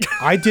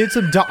 I did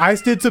some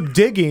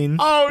digging.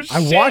 Oh shit.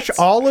 I watched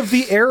all of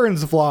the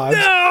Aaron's vlogs.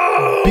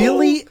 No!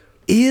 Billy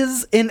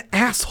is an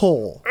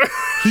asshole.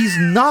 He's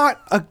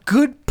not a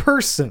good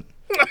person.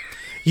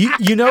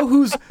 You know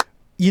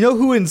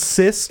who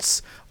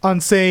insists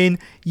on saying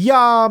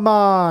 "Yeah,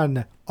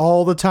 man"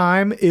 all the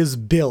time is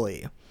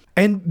Billy.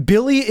 And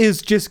Billy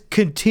is just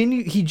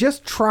he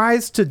just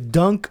tries to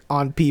dunk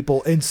on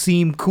people and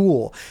seem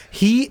cool.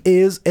 He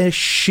is a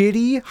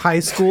shitty high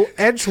school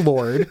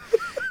edgelord.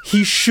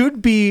 He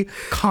should be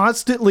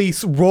constantly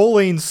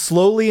rolling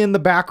slowly in the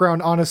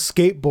background on a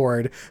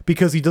skateboard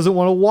because he doesn't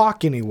want to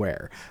walk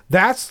anywhere.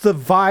 That's the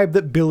vibe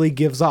that Billy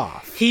gives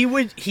off. He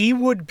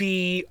would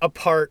be a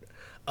part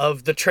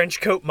of the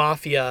Trenchcoat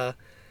Mafia,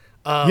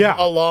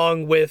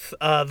 along with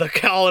the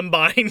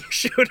Columbine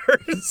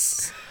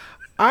shooters.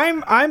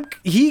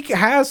 He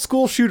has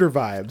school shooter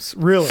vibes,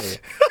 really.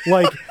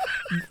 Like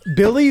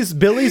Billy's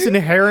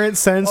inherent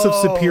sense of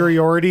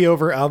superiority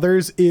over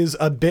others is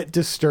a bit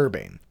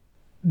disturbing.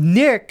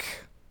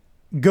 Nick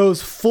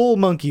goes full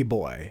monkey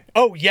boy.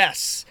 Oh,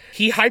 yes.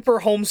 He hyper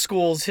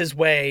homeschools his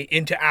way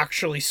into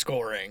actually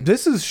scoring.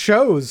 This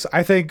shows,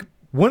 I think,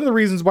 one of the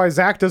reasons why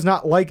Zach does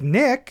not like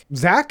Nick.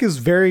 Zach is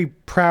very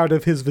proud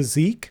of his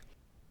physique,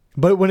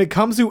 but when it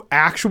comes to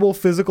actual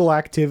physical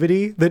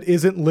activity that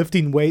isn't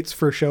lifting weights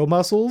for show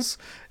muscles,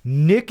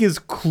 Nick is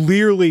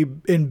clearly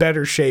in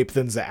better shape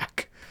than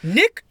Zach.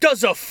 Nick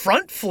does a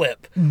front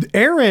flip.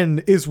 Aaron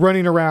is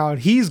running around.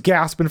 He's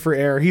gasping for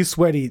air. He's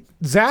sweaty.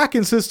 Zach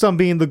insists on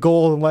being the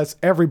goal and lets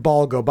every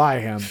ball go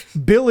by him.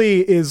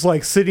 Billy is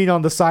like sitting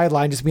on the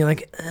sideline just being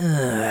like,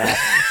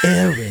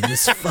 Aaron,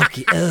 this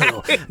fucking,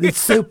 it's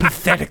so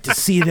pathetic to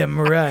see them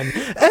run.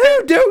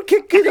 Oh, don't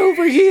kick it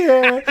over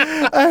here.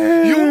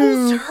 You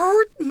almost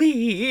hurt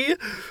me.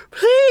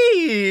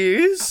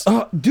 Please.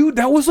 Dude,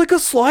 that was like a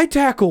slide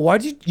tackle. Why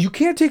did you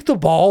can't take the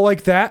ball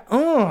like that?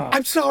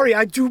 I'm sorry.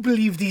 I do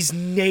believe these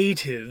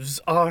natives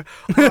are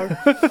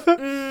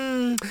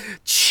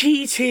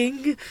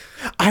cheating.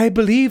 I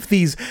believe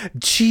these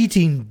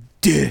cheating,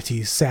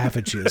 dirty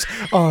savages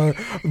are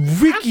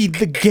rigging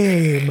the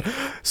game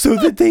so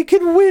that they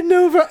can win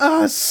over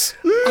us.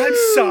 I'm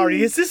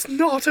sorry, is this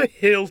not a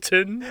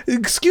Hilton?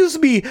 Excuse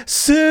me,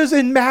 sirs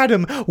and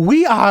madam,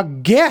 we are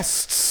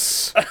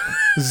guests.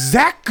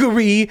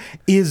 Zachary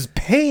is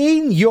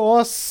paying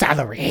your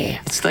salary.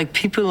 It's like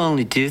people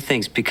only do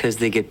things because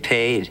they get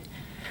paid.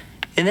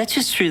 And that's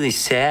just really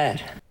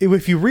sad.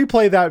 If you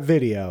replay that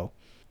video,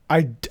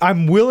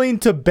 I'm willing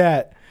to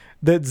bet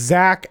that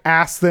Zach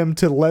asked them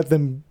to let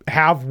them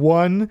have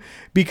one,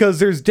 because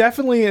there's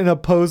definitely an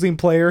opposing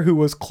player who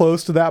was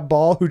close to that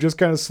ball who just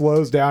kind of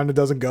slows down and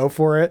doesn't go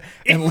for it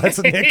and lets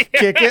Nick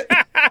kick it.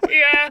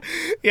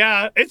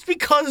 Yeah. It's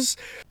because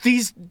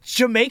these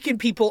Jamaican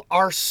people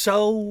are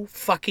so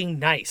fucking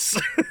nice.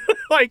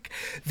 Like,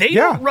 they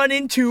don't run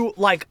into,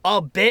 like,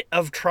 a bit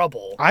of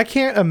trouble. I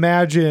can't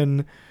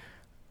imagine,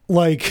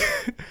 like,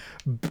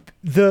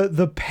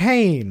 the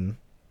pain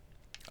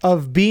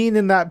of being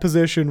in that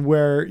position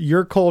where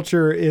your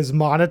culture is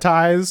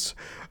monetized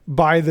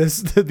by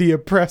the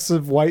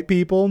oppressive white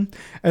people,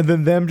 and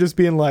then them just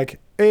being like,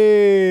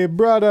 hey,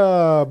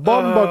 brother,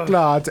 bomba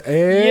clot,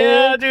 eh?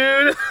 Yeah,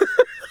 dude.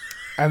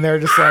 And they're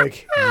just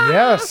like,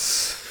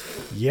 yes,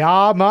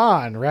 yeah,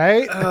 man,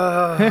 right?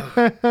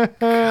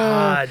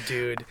 God,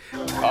 dude.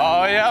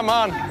 Oh, yeah,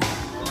 man.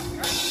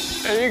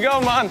 There you go,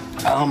 man.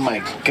 Oh, my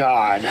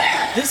God.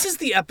 This is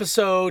the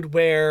episode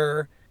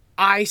where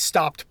I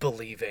stopped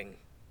believing.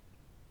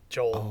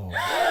 Joel.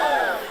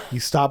 Oh. You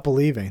stopped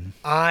believing.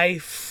 I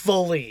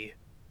fully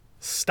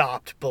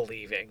stopped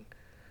believing.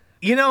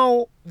 You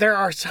know, there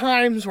are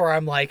times where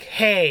I'm like,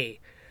 hey,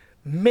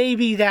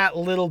 maybe that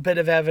little bit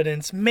of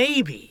evidence,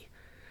 maybe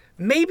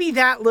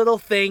that little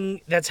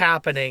thing that's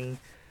happening,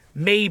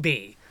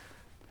 maybe.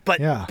 But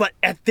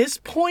at this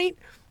point,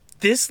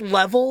 this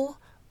level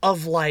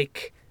of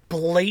like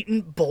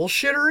blatant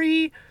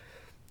bullshittery,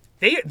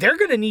 they're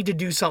going to need to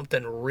do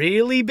something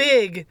really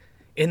big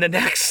in the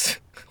next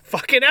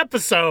fucking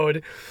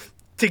episode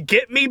to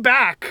get me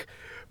back,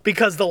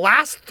 because the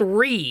last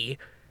 3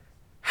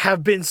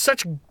 have been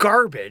such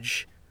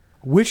garbage.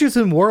 Witches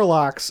and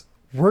warlocks,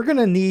 we're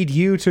gonna need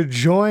you to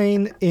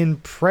join in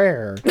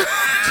prayer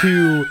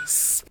to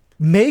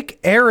make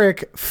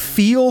Eric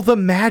feel the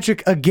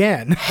magic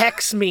again.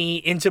 Hex me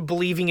into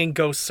believing in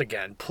ghosts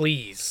again,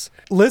 please.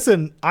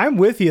 Listen, I'm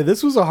with you.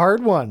 This was a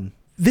hard one.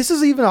 This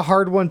is even a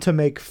hard one to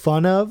make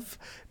fun of,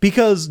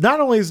 because not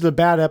only is it a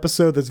bad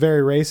episode that's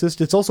very racist,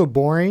 it's also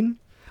boring.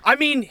 I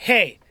mean,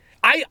 hey,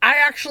 I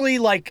actually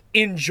like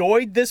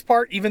enjoyed this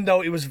part, even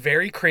though it was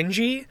very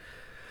cringy,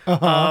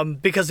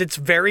 because it's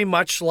very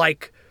much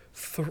like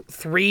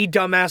 3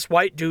 dumbass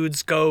white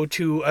dudes go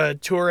to a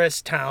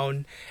tourist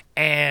town,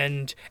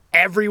 and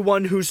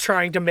everyone who's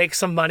trying to make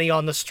some money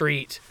on the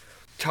street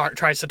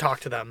tries to talk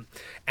to them,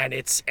 and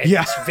it's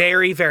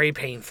very, very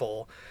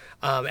painful.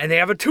 And they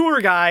have a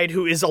tour guide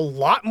who is a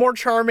lot more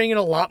charming and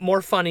a lot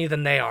more funny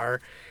than they are.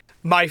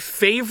 My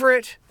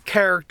favorite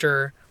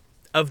character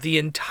of the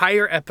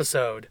entire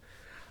episode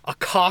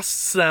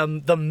accosts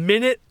them the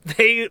minute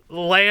they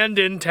land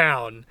in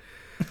town.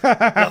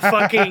 The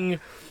fucking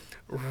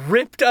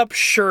ripped up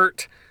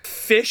shirt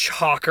fish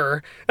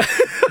hawker.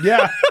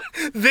 Yeah.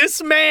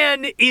 This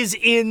man is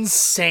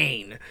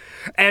insane.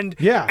 And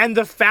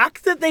the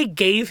fact that they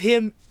gave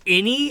him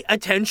any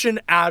attention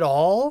at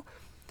all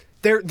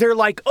they're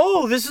like,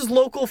 oh, this is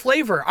local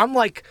flavor. I'm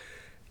like,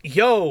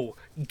 yo,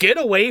 get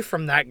away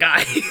from that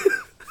guy.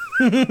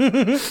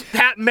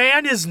 That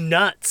man is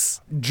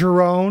nuts.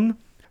 Jerome,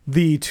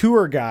 the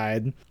tour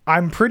guide,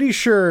 I'm pretty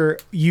sure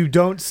you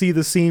don't see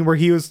the scene where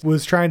he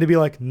was trying to be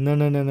like,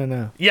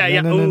 no.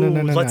 Yeah.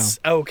 No.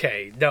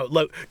 Okay.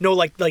 No,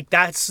 like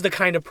that's the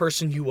kind of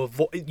person you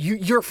avoid.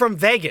 You're from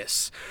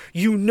Vegas.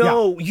 You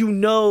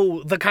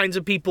know the kinds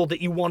of people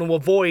that you want to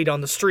avoid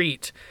on the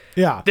street.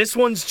 Yeah. This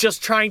one's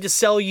just trying to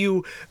sell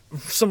you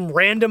some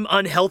random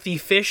unhealthy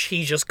fish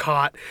he just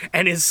caught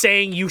and is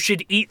saying you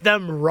should eat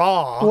them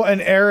raw. Well,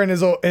 and Aaron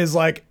is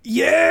like,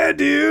 yeah,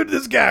 dude,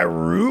 this guy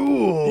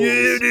rules.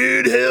 Yeah,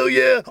 dude, hell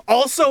yeah.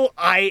 Also,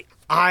 I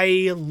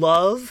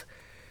love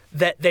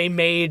that they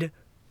made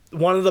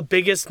one of the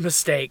biggest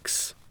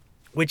mistakes,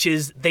 which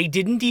is they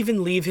didn't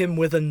even leave him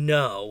with a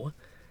no.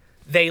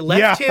 They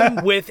left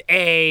him with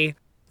a,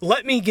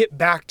 let me get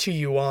back to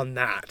you on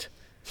that.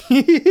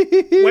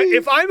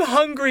 If I'm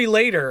hungry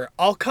later,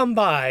 I'll come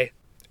by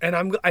and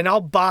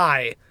I'll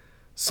buy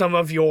some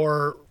of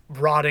your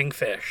rotting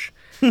fish.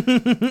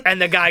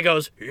 And the guy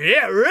goes,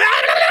 yeah,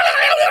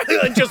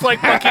 and just like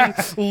fucking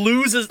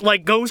loses,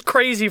 like goes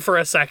crazy for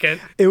a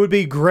second. It would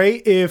be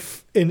great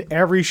if in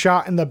every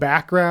shot in the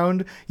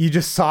background you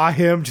just saw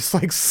him just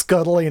like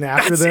scuttling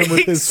after them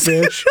with his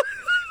fish.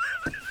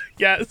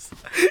 Yes.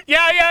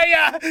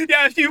 Yeah.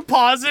 If you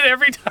pause it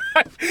every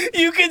time,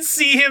 you can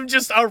see him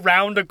just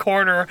around a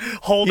corner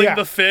holding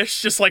the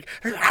fish, just like.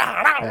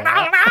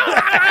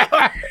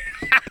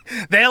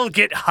 They'll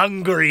get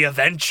hungry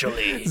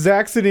eventually.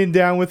 Zach sitting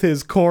down with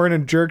his corn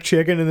and jerk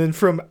chicken, and then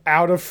from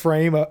out of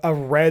frame, a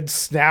red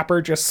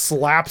snapper just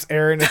slaps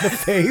Aaron in the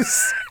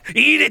face.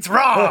 Eat it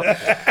raw. They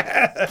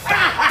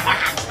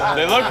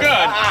look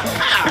good.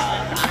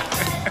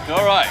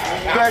 All right.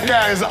 That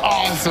guy is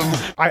awesome.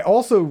 I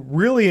also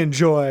really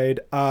enjoyed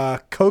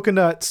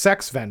Coconut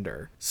Sex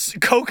Vendor.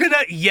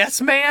 Coconut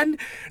yes man?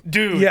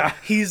 Dude,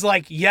 he's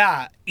like,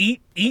 yeah,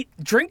 eat,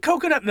 drink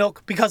coconut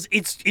milk because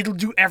it'll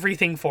do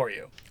everything for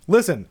you.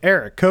 Listen,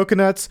 Eric,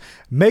 coconuts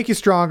make you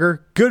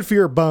stronger, good for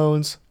your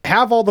bones,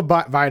 have all the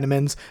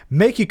vitamins,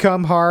 make you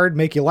come hard,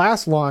 make you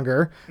last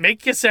longer.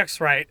 Make your sex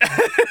right.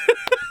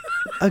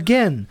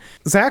 Again,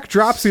 Zach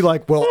drops you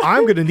like, well,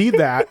 I'm going to need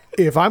that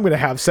if I'm going to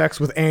have sex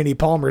with Annie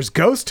Palmer's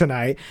ghost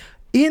tonight.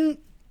 In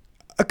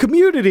a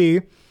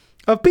community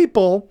of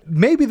people,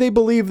 maybe they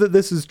believe that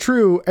this is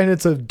true and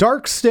it's a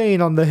dark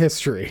stain on the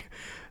history.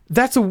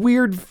 That's a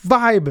weird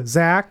vibe,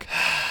 Zach.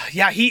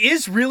 Yeah, he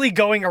is really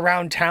going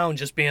around town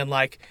just being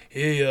like,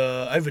 hey,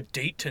 I have a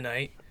date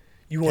tonight.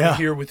 You want to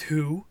hear with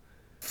who?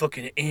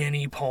 Fucking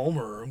Annie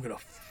Palmer. I'm going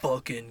to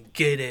fucking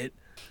get it.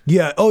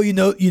 Yeah. Oh, you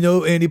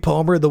know Annie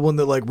Palmer, the one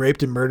that like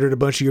raped and murdered a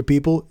bunch of your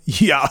people?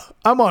 Yeah.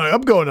 I'm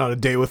going on a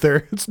date with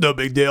her. It's no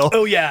big deal.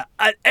 Oh yeah.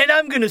 And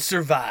I'm going to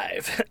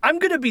survive. I'm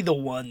going to be the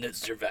one that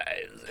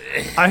survives.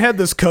 I had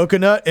this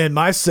coconut and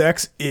my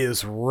sex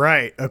is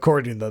right,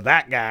 according to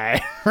that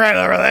guy. Right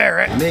over there,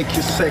 right? Make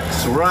your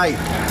sex right.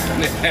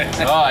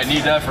 Oh, I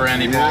need that for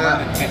Annie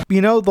Palmer. You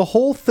know, the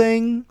whole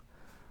thing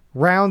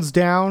rounds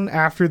down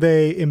after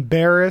they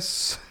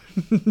embarrass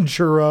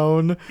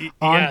Jerome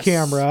on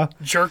camera.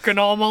 Jerking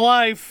all my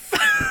life.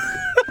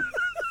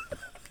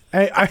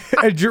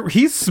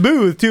 He's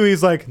smooth too.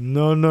 He's like,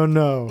 no.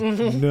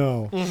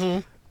 Mm-hmm.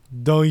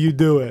 Don't you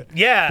do it.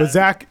 Yeah. But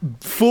Zach,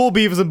 full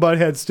Beavis and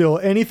Butthead still.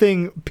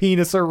 Anything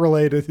penis or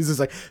related, he's just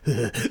like,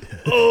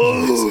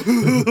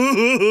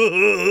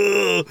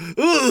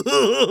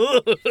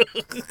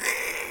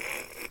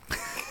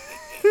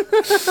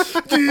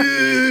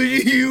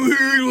 dude, you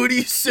heard what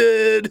he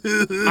said.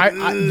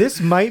 This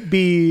might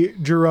be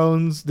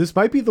Jerome's. This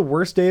might be the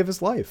worst day of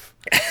his life.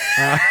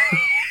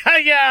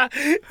 Yeah.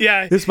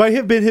 This might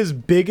have been his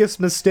biggest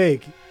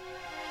mistake.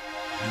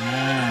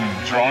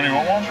 Johnny, you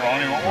want one?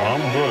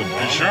 I'm good.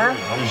 You sure?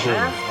 I'm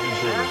sure.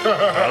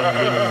 I've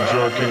been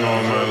jerking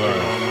all my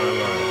life.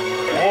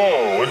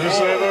 Whoa, what'd you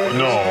say there?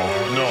 No.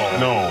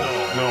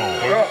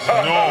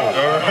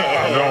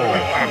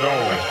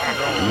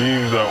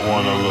 Leave that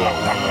one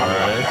alone,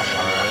 alright?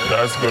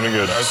 That's gonna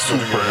get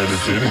super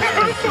edited.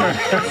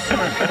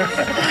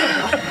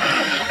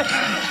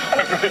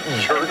 I've been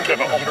jerking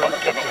all my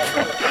life.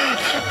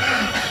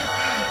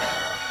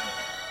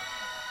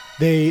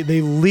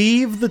 They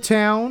leave the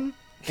town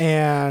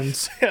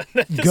and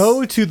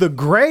go to the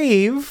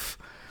grave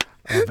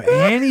of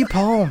Annie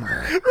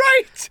Palmer.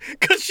 Right,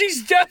 because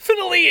she's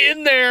definitely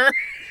in there.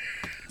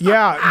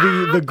 Yeah,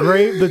 the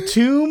grave, the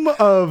tomb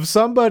of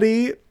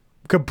somebody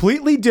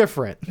completely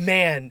different.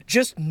 Man,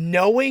 just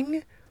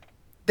knowing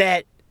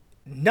that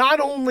not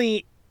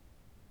only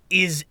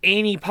is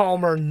Annie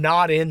Palmer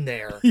not in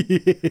there.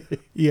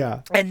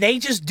 Yeah. And they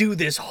just do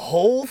this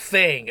whole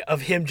thing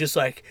of him just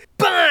like,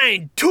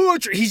 bind,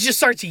 torture. He just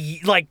starts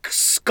like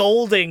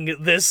scolding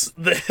this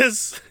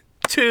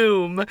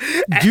tomb.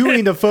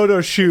 Doing a photo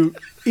shoot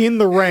in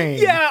the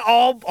rain. Yeah,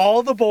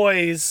 all the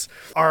boys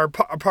are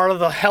part of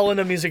the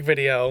Helena music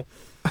video.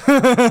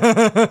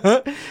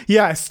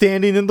 Yeah,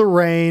 standing in the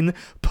rain,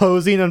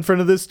 posing in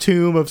front of this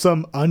tomb of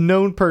some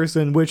unknown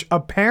person, which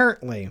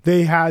apparently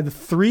they had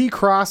 3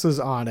 crosses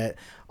on it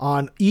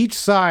on each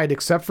side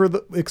except for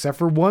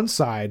one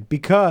side,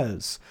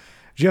 because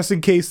just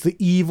in case the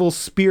evil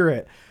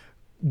spirit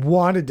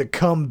wanted to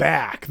come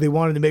back, they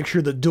wanted to make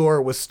sure the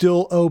door was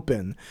still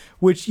open,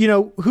 which,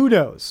 who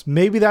knows?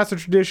 Maybe that's a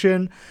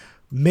tradition.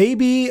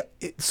 Maybe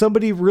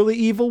somebody really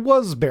evil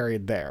was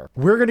buried there.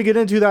 We're going to get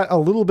into that a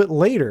little bit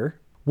later.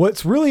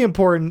 What's really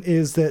important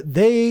is that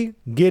they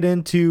get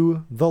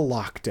into the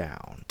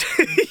lockdown.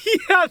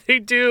 Yeah, they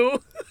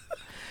do.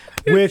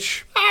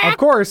 Which, of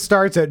course,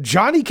 starts at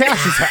Johnny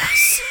Cash's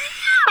house.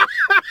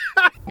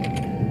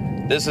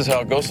 This is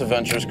how Ghost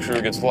Adventures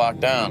crew gets locked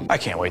down. I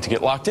can't wait to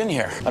get locked in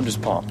here. I'm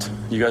just pumped.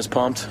 You guys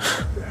pumped?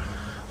 Yeah.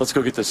 Let's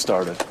go get this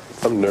started.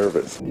 I'm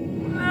nervous.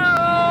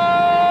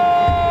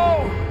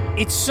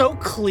 It's so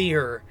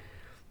clear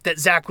that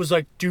Zach was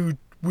like, dude,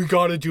 we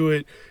gotta do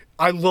it.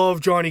 I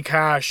love Johnny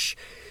Cash.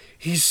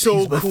 He's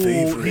so cool.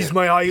 Favorite. He's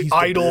my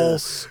idol.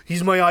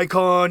 He's my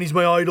icon. He's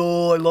my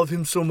idol. I love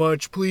him so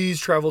much. Please,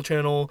 Travel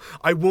Channel.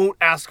 I won't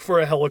ask for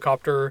a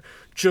helicopter.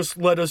 Just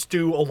let us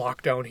do a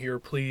lockdown here,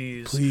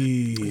 please.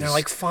 Please. And they're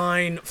like,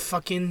 fine,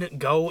 fucking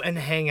go and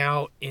hang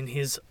out in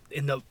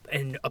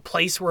a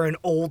place where an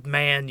old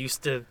man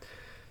used to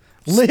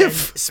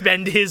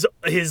spend his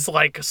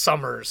like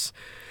summers.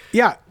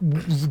 Yeah,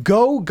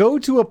 go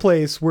to a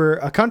place where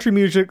a country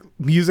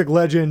music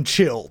legend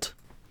chilled.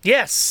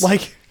 Yes.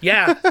 Like,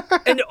 yeah.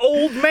 An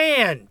old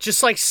man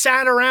just like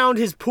sat around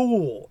his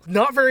pool.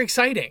 Not very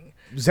exciting.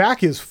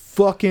 Zach is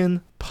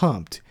fucking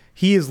pumped.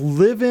 He is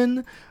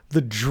living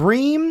the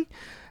dream,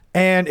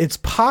 and it's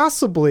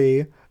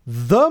possibly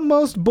the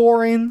most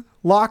boring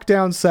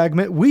lockdown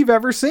segment we've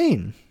ever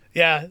seen.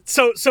 Yeah.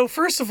 So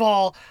first of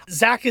all,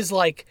 Zach is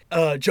like,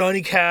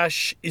 Johnny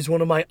Cash is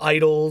one of my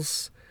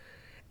idols.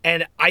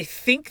 And I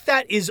think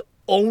that is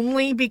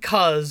only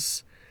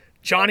because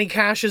Johnny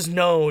Cash is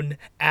known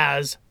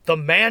as the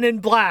Man in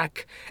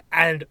Black,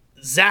 and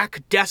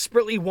Zach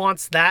desperately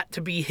wants that to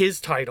be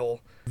his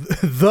title.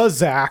 The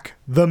Zach,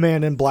 the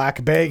Man in Black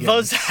Bagans.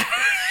 The Zach.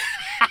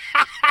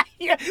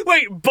 Yeah,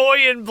 wait,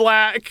 Boy in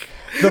Black.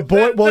 The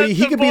boy. Well,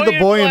 he could be the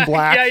boy in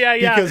black.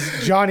 Yeah.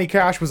 Because Johnny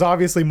Cash was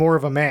obviously more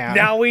of a man.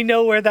 Now we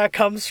know where that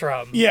comes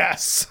from.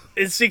 Yes.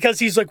 It's because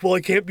he's like, well,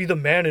 I can't be the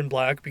Man in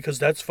Black because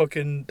that's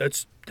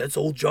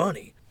old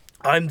Johnny.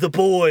 I'm the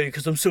boy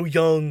because I'm so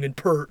young and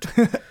pert.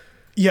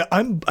 Yeah,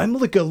 I'm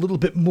like a little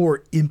bit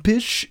more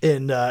impish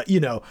and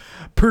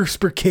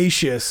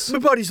perspicacious. My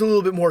body's a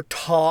little bit more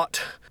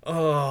taut.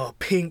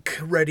 Pink,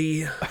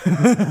 ready.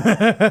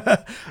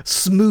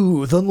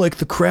 Smooth, unlike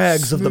the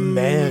crags of the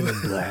Man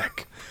in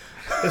Black.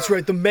 That's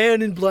right, the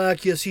Man in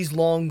Black, yes, he's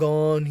long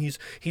gone.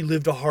 He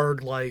lived a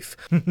hard life.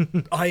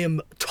 I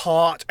am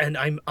taut and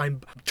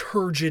I'm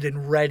turgid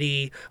and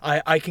ready.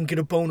 I can get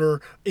a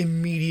boner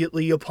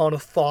immediately upon a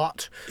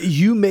thought.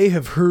 You may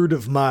have heard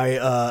of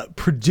my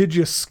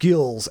prodigious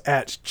skills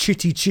at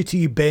Chitty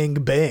Chitty Bang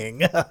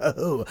Bang.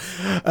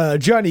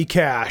 Johnny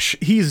Cash,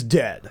 he's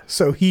dead,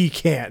 so he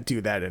can't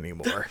do that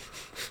anymore.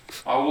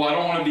 Well, I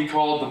don't want to be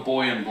called the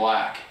boy in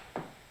black.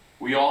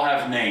 We all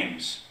have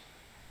names.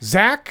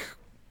 Zach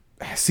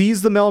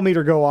sees the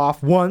millimeter go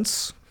off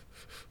once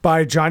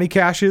by Johnny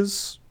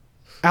Cash's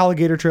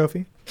alligator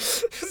trophy.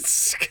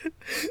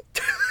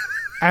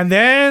 And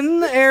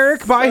then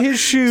Eric by his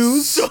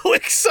shoes. So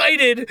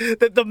excited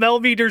that the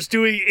millimeter's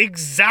doing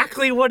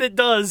exactly what it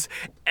does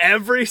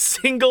every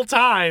single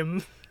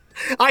time.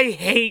 I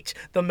hate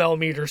the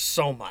millimeter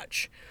so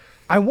much.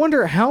 I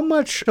wonder how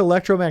much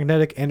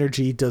electromagnetic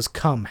energy does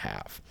cum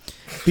have?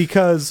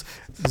 Because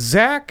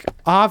Zach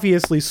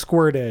obviously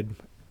squirted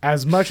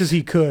as much as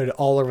he could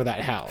all over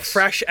that house.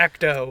 Fresh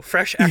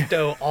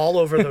ecto all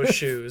over those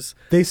shoes.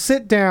 They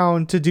sit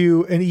down to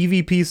do an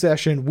EVP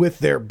session with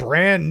their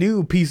brand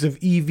new piece of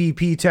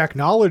EVP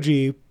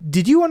technology.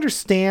 Did you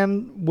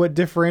understand what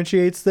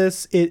differentiates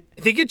this? I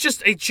think it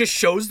just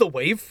shows the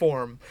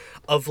waveform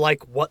of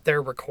like what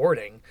they're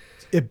recording.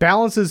 It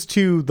balances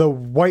to the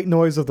white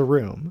noise of the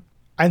room,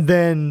 and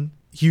then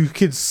you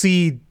could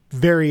see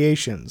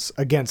variations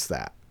against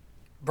that.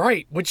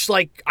 Right, which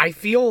like I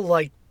feel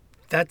like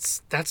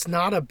that's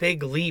not a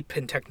big leap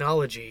in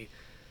technology.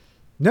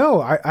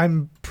 No,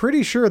 I'm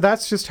pretty sure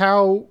that's just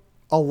how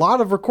a lot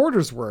of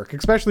recorders work,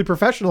 especially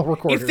professional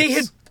recorders. If they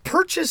had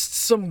purchased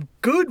some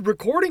good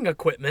recording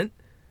equipment,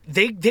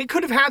 they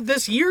could have had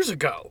this years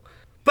ago.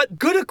 But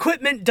good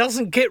equipment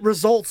doesn't get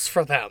results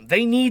for them.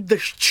 They need the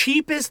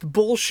cheapest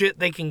bullshit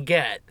they can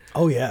get.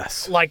 Oh,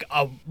 yes. Like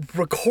a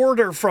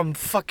recorder from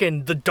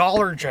fucking the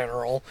Dollar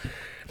General.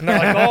 And they're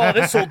like,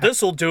 oh,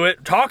 this'll do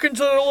it. Talking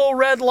to the little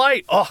red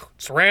light. Oh,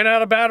 it's ran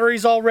out of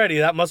batteries already.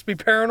 That must be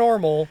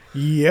paranormal.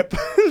 Yep.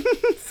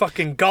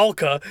 Fucking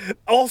Galka.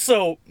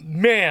 Also,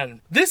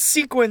 man, this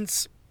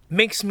sequence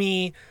makes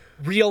me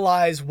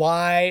realize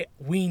why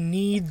we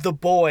need the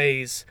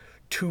boys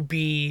to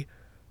be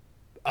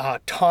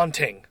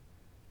taunting.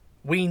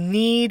 We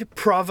need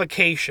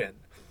provocation.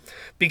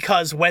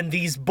 Because when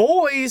these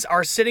boys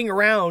are sitting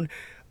around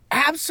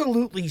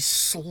absolutely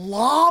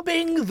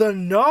slobbing the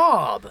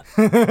knob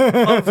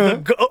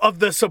of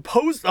the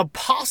supposed a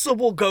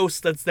possible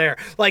ghost that's there.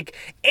 Like,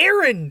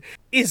 Aaron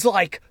is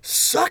like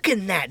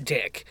sucking that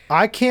dick.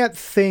 I can't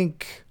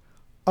think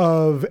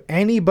of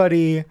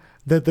anybody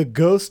that the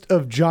ghost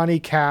of Johnny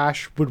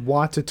Cash would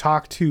want to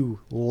talk to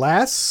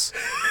less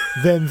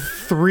than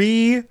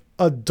 3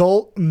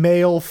 adult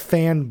male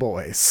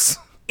fanboys.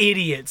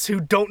 Idiots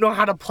who don't know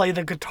how to play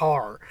the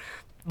guitar.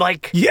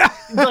 Like, yeah,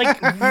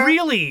 like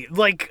really,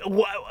 like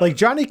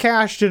Johnny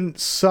Cash didn't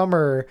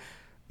summer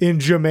in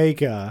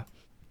Jamaica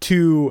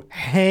to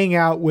hang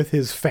out with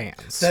his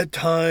fans. That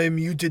time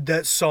you did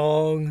that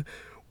song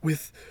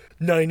with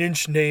 9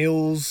 Inch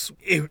Nails,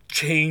 it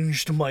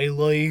changed my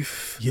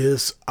life.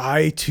 Yes,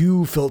 I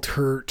too felt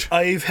hurt.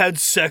 I've had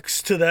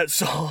sex to that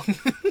song.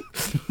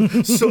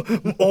 So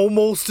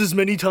almost as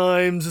many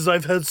times as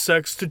I've had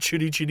sex to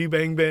Chitty Chitty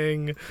Bang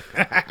Bang.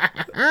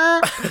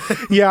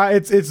 Yeah,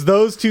 it's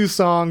those 2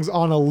 songs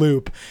on a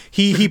loop.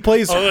 He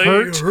plays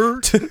Hurt.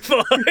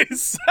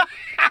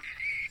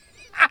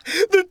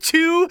 The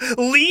 2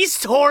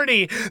 least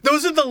horny.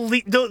 Those are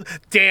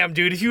damn,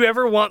 dude. If you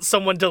ever want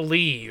someone to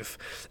leave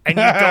and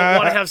you don't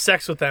want to have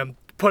sex with them,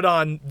 put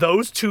on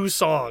those 2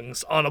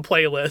 songs on a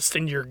playlist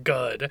and you're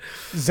good.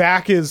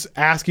 Zach is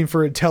asking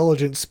for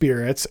intelligent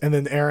spirits, and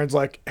then Aaron's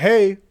like,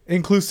 hey,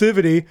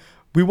 inclusivity.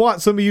 We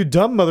want some of you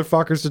dumb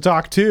motherfuckers to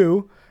talk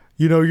to.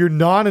 You know, your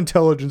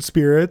non-intelligent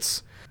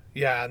spirits.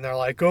 Yeah, and they're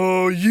like,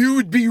 oh,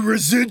 you'd be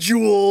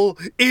residual,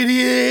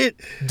 idiot.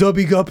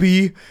 Dubby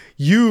Guppy,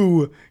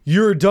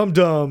 you're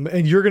dum-dum,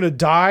 and you're gonna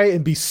die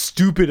and be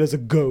stupid as a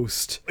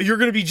ghost. You're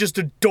gonna be just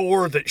a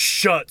door that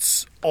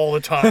shuts all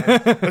the time.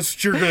 That's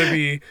what you're gonna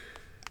be.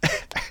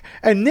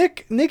 And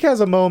Nick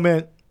has a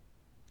moment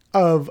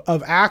of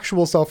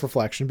actual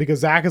self-reflection,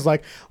 because Zach is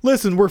like,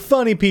 listen, we're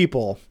funny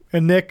people.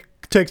 And Nick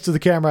takes to the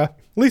camera, at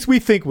least we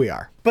think we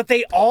are. But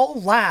they all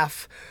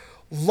laugh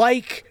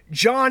like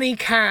Johnny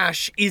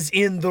Cash is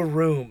in the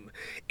room.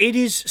 It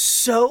is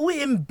so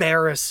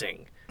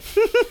embarrassing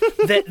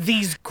that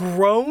these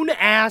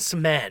grown-ass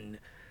men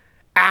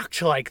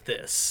act like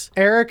this.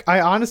 Eric,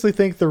 I honestly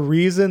think the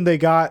reason they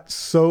got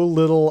so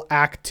little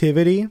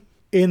activity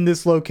in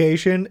this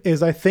location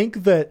is I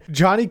think that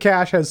Johnny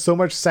Cash has so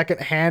much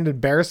secondhand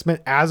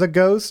embarrassment as a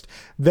ghost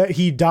that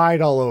he died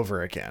all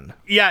over again.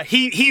 Yeah,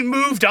 he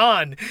moved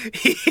on.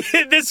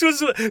 This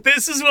is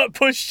what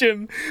pushed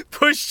him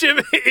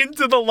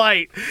into the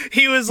light.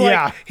 He was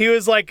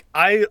like,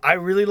 I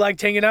really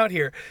liked hanging out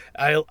here.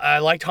 I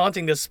liked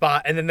haunting this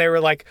spot. And then they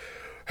were like,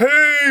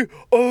 hey,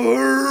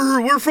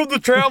 we're from the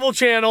Travel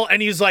Channel.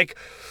 And he's like,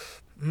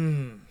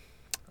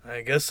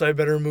 I guess I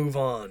better move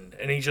on.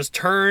 And he just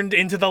turned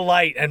into the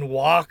light and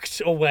walked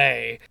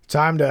away.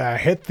 Time to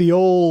hit the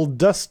old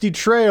dusty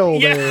trail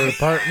there,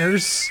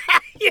 partners.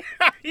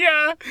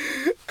 Yeah.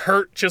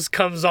 Hurt just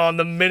comes on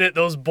the minute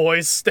those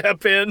boys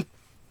step in.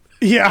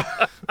 Yeah.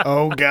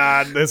 Oh,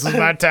 God, this is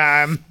my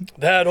time.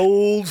 That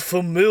old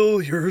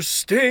familiar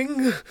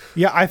sting.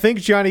 Yeah, I think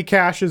Johnny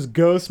Cash's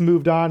ghost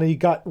moved on and he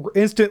got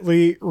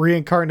instantly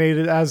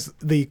reincarnated as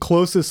the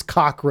closest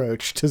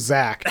cockroach to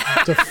Zach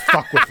to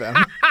fuck with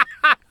them.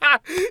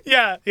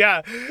 Yeah.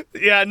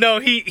 No,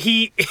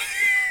 he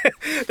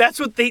that's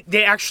what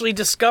they actually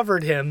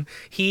discovered him.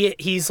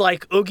 He's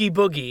like Oogie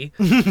Boogie.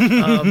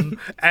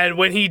 And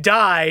when he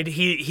died,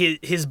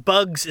 his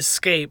bugs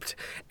escaped,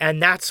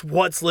 and that's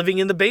what's living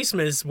in the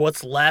basement is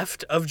what's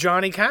left of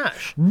Johnny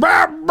Cash.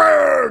 My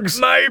bugs!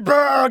 My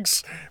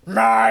bugs!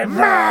 My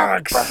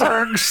bugs!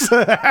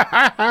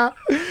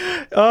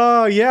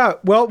 Oh, yeah.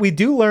 Well, we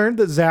do learn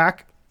that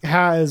Zach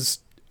has,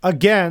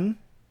 again,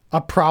 a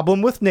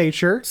problem with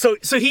nature. So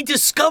he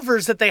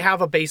discovers that they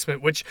have a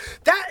basement, which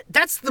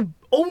that's the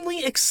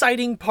only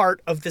exciting part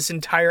of this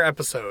entire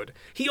episode.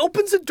 He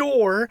opens a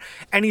door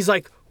and he's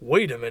like,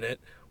 wait a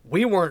minute,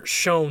 we weren't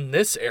shown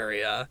this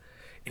area.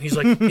 And he's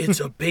like, it's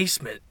a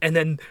basement. And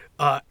then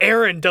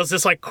Aaron does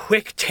this like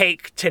quick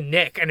take to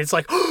Nick and it's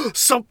like, oh,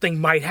 something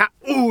might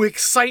happen. Ooh,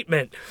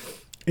 excitement.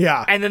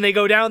 Yeah. And then they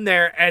go down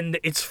there and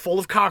it's full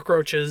of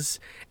cockroaches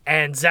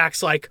and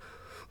Zach's like,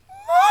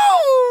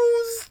 oh,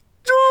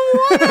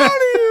 don't out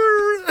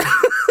here.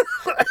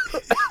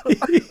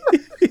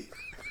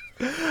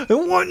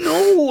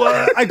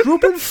 I grew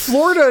up in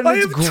Florida and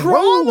it's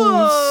gross.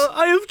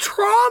 I have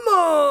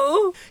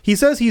trauma. He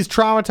says he's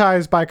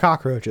traumatized by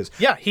cockroaches.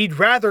 Yeah, he'd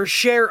rather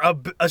share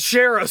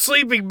a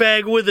sleeping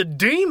bag with a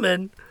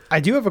demon. I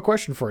do have a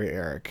question for you,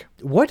 Eric.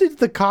 What did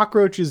the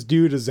cockroaches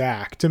do to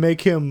Zach to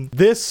make him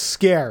this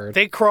scared?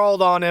 They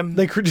crawled on him.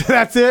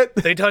 That's it?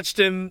 They touched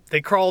him. They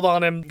crawled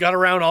on him, got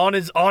around on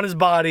his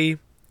body.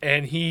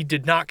 And he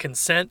did not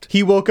consent.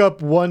 He woke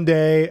up one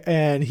day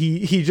and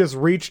he just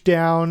reached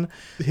down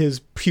his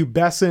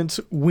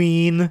pubescent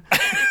ween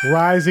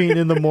rising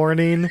in the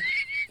morning.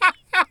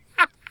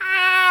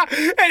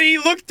 And he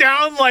looked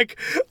down like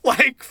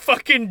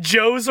fucking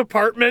Joe's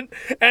apartment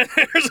and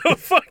there's a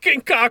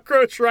fucking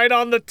cockroach right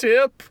on the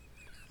tip.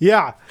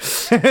 Yeah.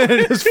 And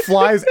it just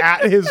flies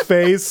at his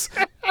face.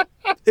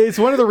 It's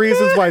one of the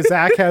reasons why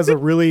Zach has a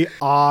really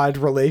odd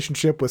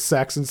relationship with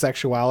sex and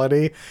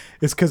sexuality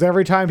is because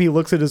every time he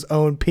looks at his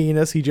own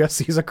penis, he just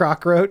sees a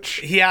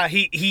cockroach. Yeah,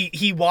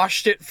 he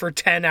washed it for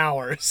 10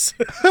 hours.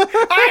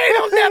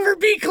 I'll never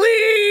be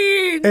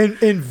clean! And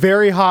in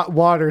very hot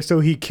water, so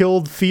he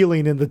killed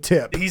feeling in the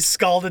tip. He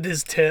scalded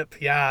his tip,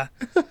 yeah.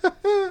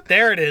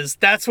 There it is.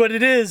 That's what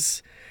it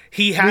is.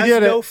 He has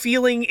no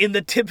feeling in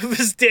the tip of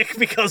his dick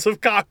because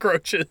of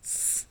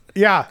cockroaches.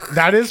 Yeah,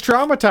 that is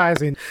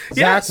traumatizing.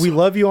 Yes. Zach, we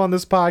love you on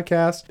this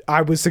podcast.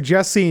 I would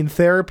suggest seeing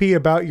therapy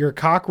about your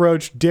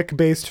cockroach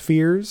dick-based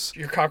fears.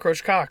 Your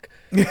cockroach cock.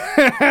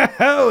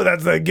 Oh,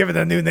 that's giving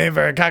a new name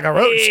for a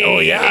cockroach. Hey, oh,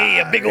 yeah.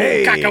 Hey, a big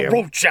old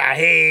cockroach.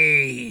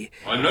 Hey.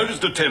 I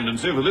noticed a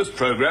tendency for this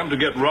program to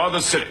get rather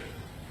silly.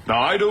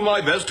 Now, I do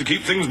my best to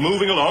keep things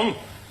moving along,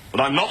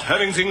 but I'm not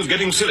having things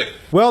getting silly.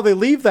 Well, they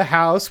leave the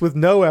house with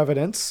no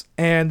evidence,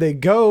 and they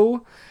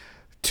go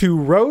to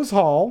Rose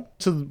Hall,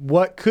 to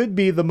what could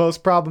be the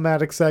most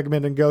problematic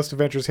segment in Ghost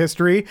Adventures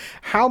history.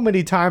 How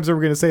many times are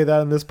we going to say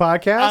that in this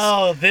podcast?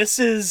 Oh, this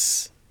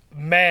is...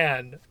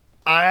 Man,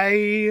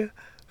 I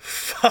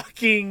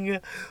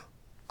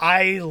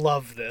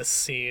love this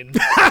scene.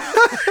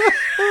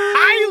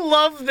 I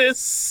love this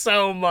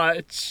so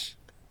much.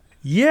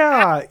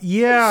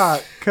 Yeah,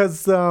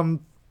 because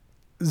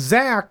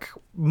Zach,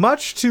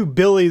 much to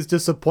Billy's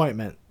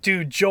disappointment.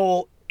 Dude,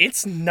 Joel,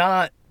 it's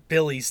not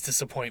Billy's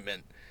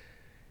disappointment.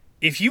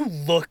 If you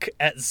look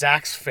at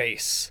Zach's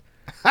face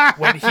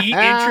when he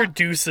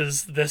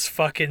introduces this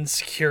fucking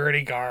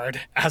security guard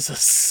as a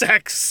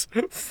sex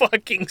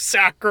fucking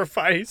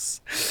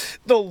sacrifice,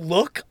 the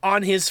look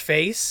on his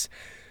face,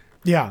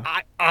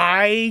 yeah,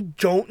 I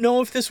don't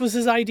know if this was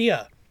his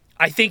idea.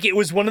 I think it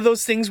was one of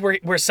those things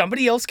where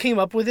somebody else came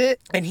up with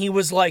it and he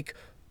was like,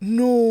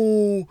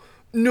 no,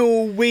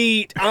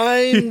 wait,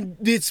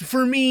 it's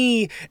for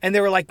me. And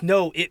they were like,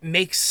 no, it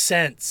makes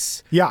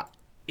sense. Yeah.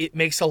 It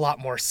makes a lot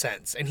more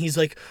sense. And he's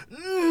like,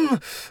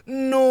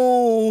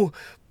 no,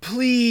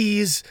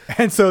 please.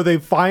 And so they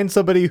find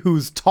somebody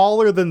who's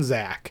taller than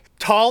Zach.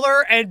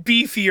 Taller and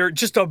beefier,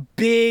 just a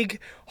big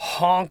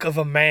honk of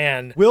a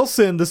man.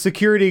 Wilson, the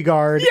security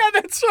guard. Yeah,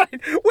 that's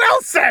right.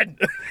 Wilson,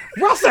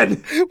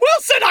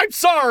 I'm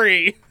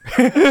sorry.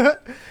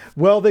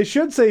 Well, they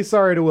should say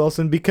sorry to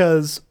Wilson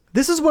because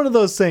this is one of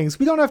those things.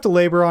 We don't have to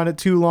labor on it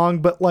too long,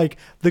 but like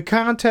the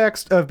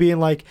context of being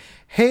like,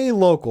 hey,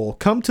 local,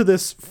 come to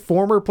this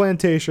former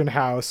plantation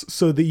house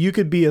so that you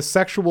could be a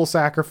sexual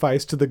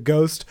sacrifice to the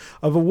ghost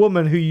of a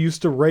woman who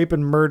used to rape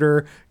and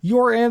murder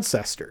your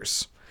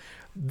ancestors.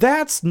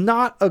 That's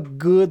not a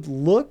good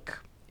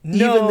look,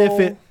 no. Even if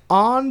it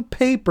on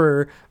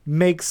paper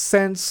makes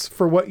sense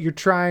for what you're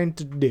trying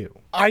to do.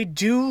 I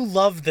do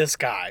love this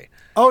guy.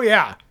 Oh,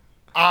 yeah.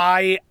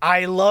 I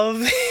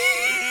love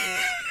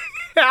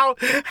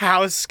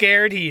how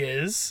scared he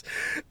is,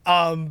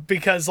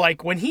 because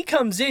like when he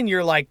comes in,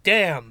 you're like,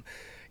 damn,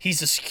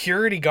 he's a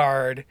security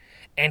guard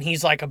and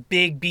he's like a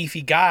big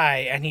beefy guy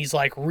and he's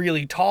like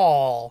really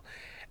tall.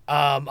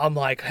 I'm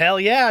like, hell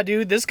yeah,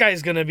 dude, this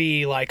guy's gonna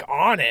be like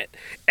on it.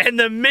 And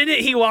the minute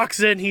he walks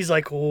in, he's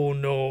like, oh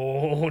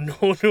no.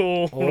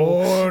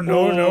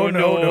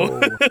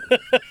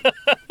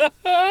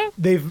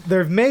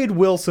 They've made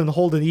Wilson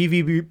hold an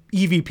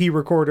EVP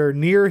recorder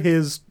near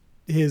his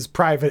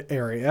private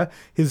area,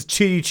 his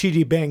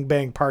chitty bang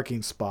bang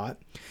parking spot,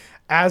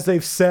 as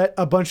they've set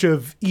a bunch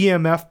of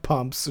EMF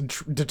pumps and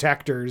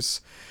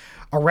detectors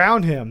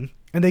around him,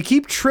 and they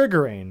keep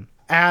triggering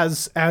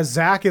as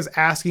Zach is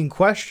asking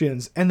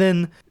questions, and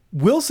then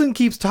Wilson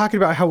keeps talking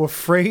about how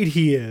afraid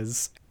he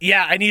is.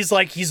 Yeah, and he's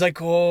like,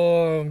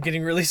 oh, I'm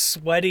getting really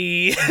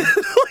sweaty.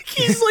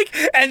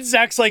 And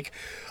Zach's like,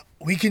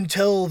 we can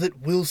tell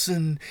that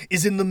Wilson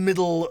is in the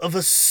middle of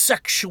a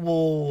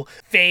sexual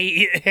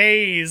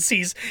haze.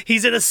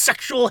 He's in a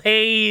sexual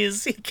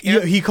haze.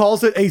 He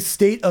calls it a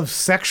state of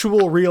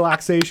sexual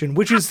relaxation,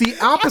 which is the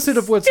opposite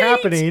of what's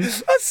happening.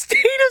 A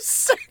state of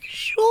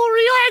sexual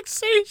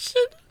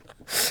relaxation.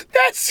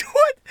 That's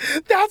what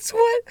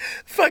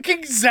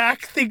fucking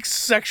Zach thinks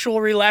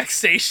sexual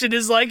relaxation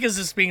is like, is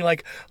just being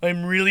like,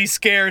 I'm really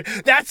scared.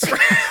 That's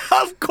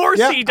of course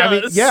he does.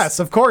 I mean, yes,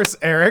 of course,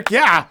 Eric.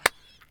 Yeah.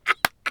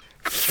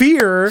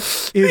 Fear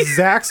is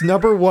Zach's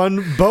number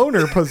one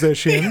boner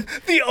position.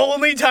 The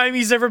only time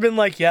he's ever been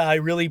like, yeah, I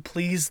really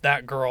pleased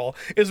that girl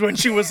is when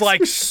she was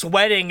like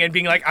sweating and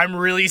being like, I'm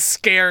really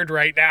scared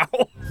right now.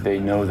 They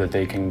know that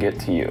they can get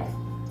to you,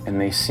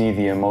 and they see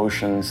the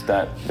emotions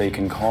that they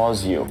can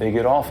cause you. They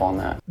get off on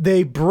that.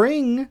 They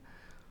bring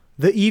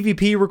the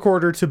EVP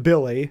recorder to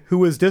Billy, who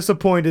was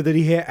disappointed that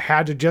he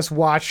had to just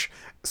watch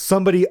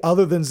somebody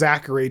other than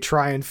Zachary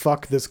try and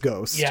fuck this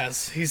ghost.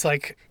 Yes, he's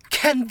like,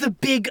 can the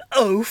big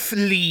oaf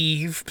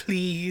leave,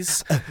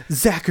 please?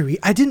 Zachary,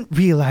 I didn't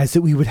realize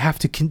that we would have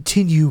to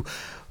continue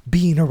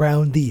being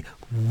around the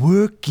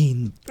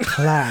working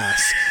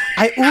class.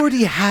 I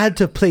already had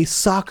to play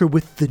soccer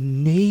with the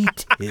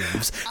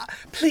natives.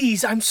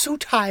 Please, I'm so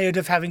tired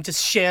of having to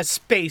share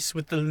space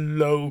with the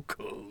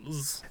locals.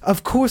 knows.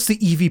 Of course the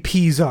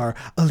EVPs are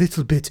a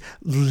little bit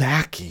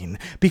lacking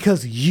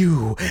because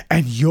you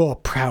and your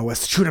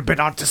prowess should have been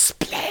on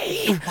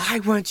display. Why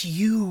weren't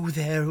you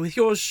there with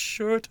your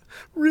shirt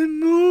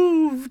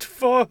removed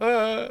for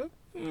her?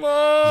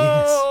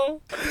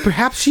 Oh. Yes.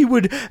 Perhaps she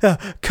would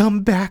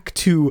come back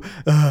to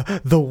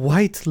the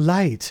white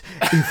light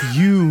if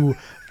you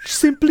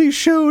simply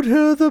showed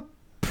her the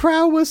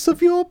prowess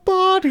of your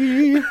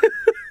body.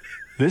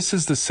 This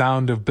is the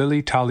sound of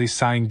Billy Tolly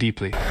sighing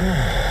deeply.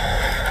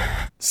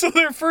 So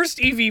their first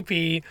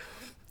EVP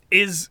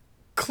is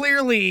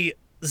clearly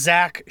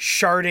Zach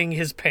sharding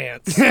his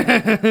pants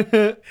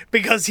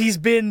because he's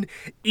been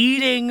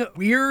eating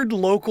weird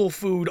local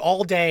food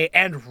all day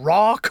and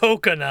raw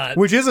coconut,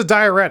 which is a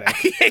diuretic.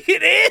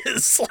 It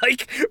is.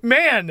 Like,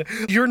 man,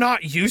 you're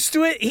not used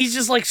to it. He's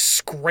just like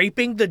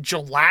scraping the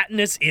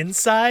gelatinous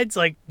insides.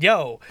 Like,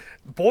 yo,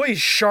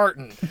 boy's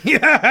sharting.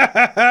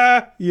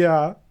 Yeah.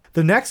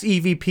 The next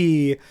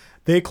EVP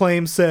they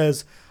claim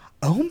says,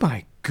 "Oh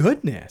my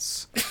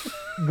goodness."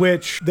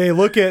 Which they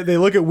look at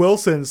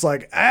Wilson's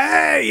like,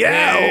 hey,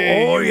 yeah,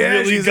 hey, yeah,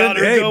 really she's got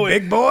her going.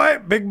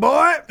 Big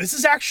boy. This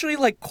is actually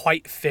like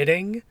quite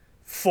fitting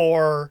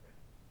for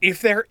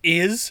if there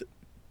is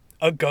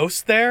a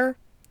ghost there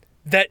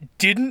that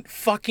didn't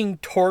fucking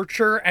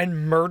torture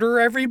and murder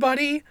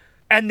everybody,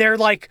 and they're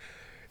like,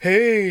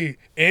 hey,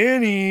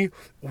 Annie,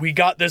 we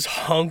got this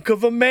hunk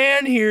of a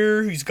man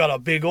here. He's got a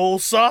big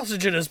old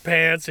sausage in his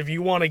pants. If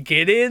you want to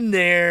get in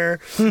there,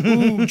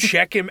 ooh,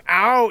 check him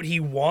out. He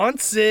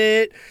wants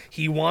it.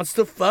 He wants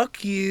to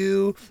fuck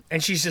you.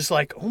 And she's just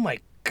like, oh my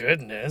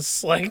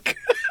goodness. Like,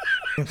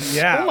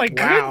 yeah, oh my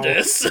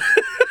goodness.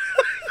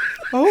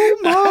 Oh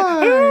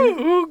my.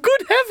 Oh,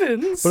 good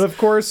heavens. But of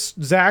course,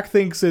 Zach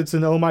thinks it's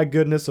an oh my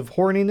goodness of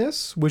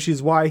horniness, which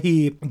is why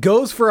he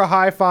goes for a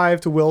high five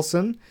to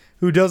Wilson,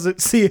 who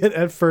doesn't see it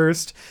at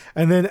first.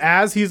 And then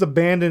as he's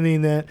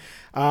abandoning it,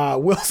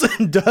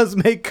 Wilson does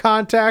make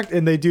contact,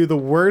 and they do the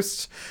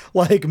worst,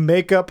 like,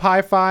 makeup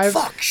high five.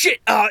 Fuck,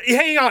 shit,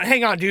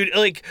 hang on, dude.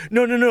 Like,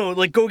 no,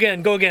 like, go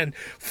again.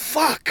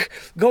 Fuck,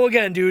 go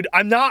again, dude.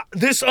 I'm not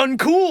this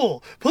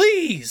uncool.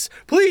 Please,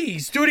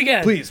 do it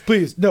again.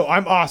 Please. No,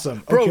 I'm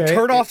awesome. Bro, okay?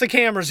 Turn off the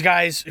cameras,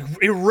 guys.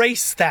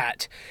 Erase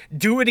that.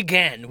 Do it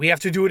again. We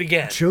have to do it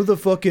again. Show the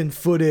fucking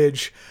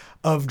footage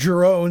of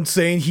Jerome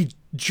saying he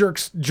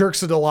jerks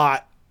it a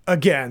lot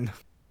again.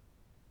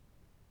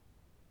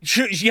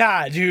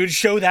 Yeah, dude,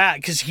 show that,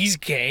 because he's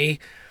gay.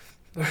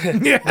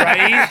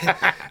 Right?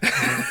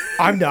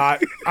 I'm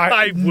not.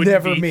 I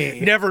never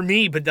me. Never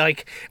me, but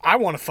like, I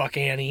want to fuck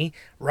Annie,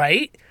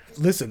 right?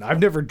 Listen, I've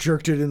never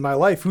jerked it in my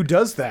life. Who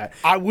does that?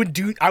 I wouldn't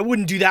do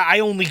that. I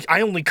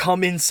only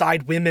come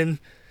inside women.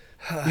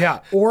 Yeah,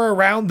 or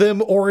around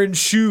them, or in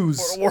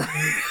shoes. Or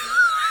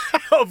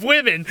of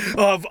women,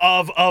 of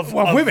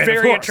women,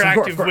 very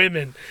attractive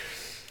women.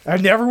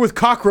 And never with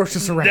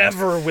cockroaches around.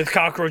 Never with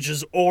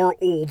cockroaches or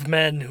old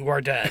men who are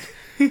dead.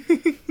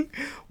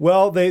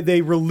 Well,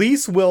 they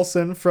release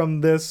Wilson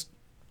from this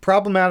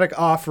problematic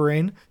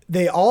offering.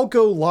 They all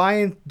go lie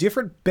in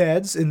different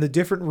beds in the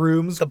different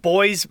rooms. The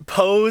boys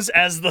pose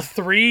as the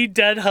 3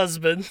 dead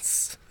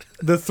husbands.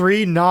 The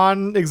 3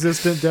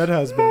 non-existent dead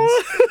husbands.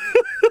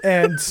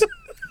 And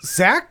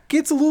Zach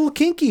gets a little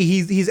kinky.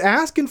 He's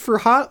asking for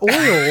hot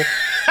oil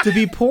to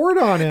be poured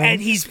on him.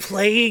 And he's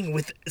playing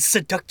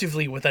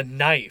seductively with a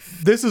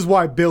knife. This is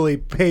why Billy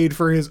paid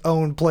for his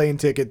own plane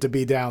ticket to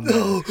be down there.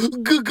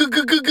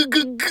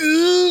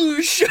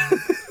 Goosh.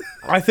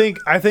 I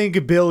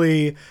think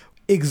Billy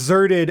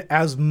exerted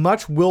as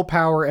much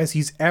willpower as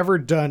he's ever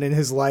done in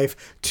his life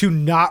to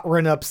not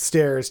run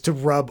upstairs to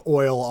rub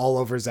oil all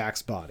over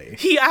Zach's body.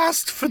 He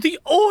asked for the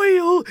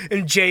oil,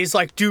 and Jay's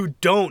like, dude,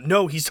 don't.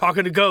 No, he's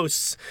talking to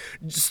ghosts.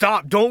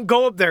 Stop. Don't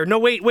go up there. No,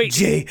 wait.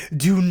 Jay,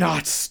 do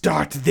not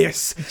start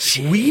this.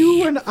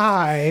 You and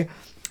I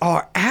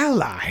are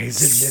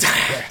allies in this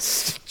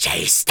quest.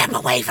 Jay, step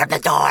away from the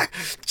door.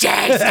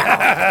 Jay,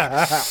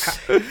 step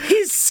away.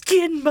 His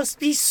skin must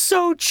be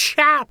so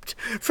chapped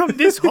from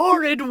this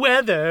horrid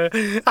weather.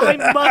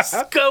 I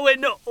must go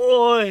and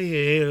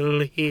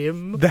oil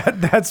him.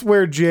 That's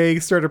where Jay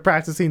started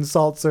practicing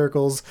salt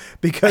circles,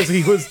 because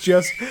he was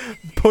just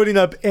putting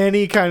up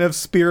any kind of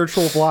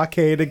spiritual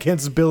blockade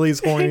against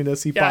Billy's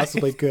horniness he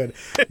possibly could.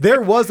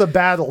 There was a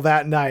battle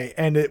that night,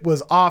 and it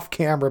was off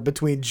camera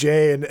between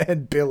Jay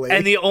and Billy.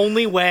 And the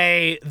only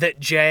way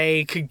that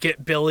Jay could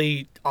get Billy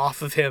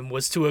off of him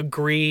was to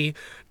agree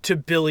to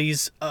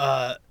Billy's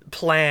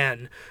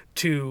plan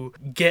to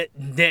get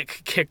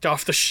Nick kicked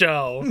off the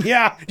show.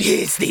 Yeah.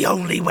 It's the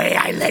only way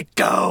I let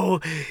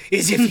go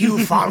is if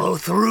you follow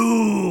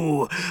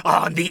through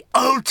on the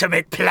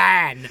ultimate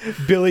plan.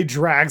 Billy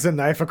drags a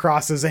knife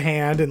across his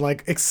hand and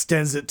like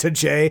extends it to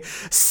Jay.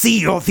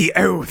 Seal the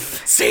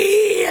oath.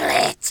 Seal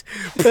it.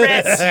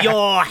 Press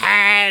your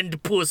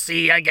hand,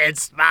 pussy,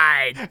 against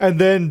mine.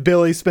 And then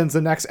Billy spends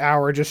the next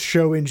hour just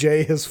showing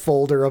Jay his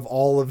folder of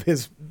all of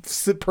his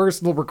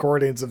personal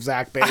recordings of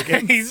Zach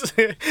Bacon.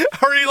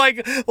 Or he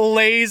like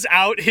lays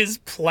out his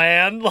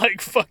plan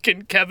like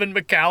fucking Kevin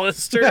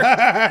McAllister.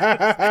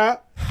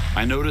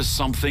 I notice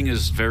something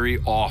is very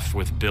off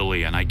with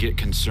Billy, and I get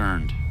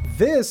concerned.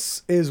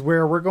 This is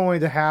where we're going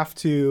to have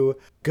to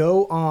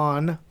go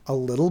on a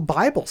little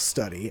Bible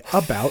study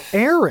about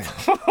Aaron.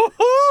 Oh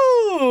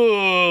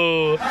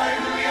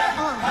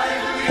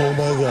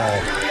my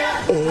God.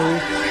 Oh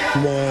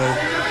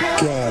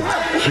my God.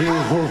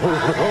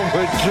 Oh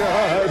my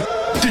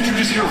God. Did you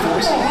just hear a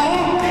voice?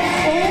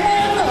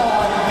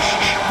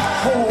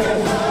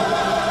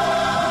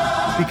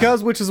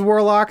 Because Witches and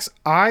Warlocks,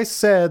 I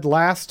said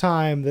last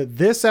time that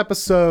this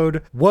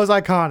episode was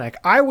iconic.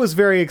 I was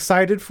very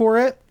excited for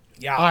it.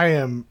 Yeah. I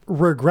am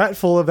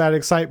regretful of that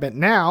excitement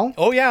now.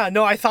 Oh, yeah.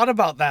 No, I thought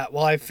about that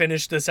while I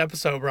finished this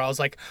episode where I was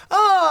like,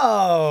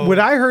 oh. When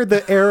I heard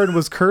that Aaron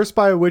was cursed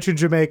by a witch in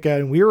Jamaica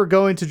and we were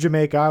going to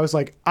Jamaica, I was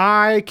like,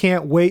 I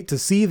can't wait to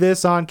see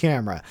this on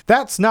camera.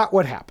 That's not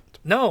what happened.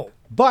 No.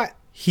 But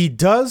he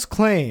does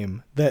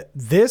claim that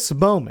this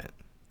moment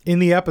in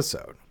the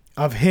episode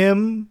of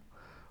him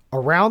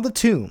around the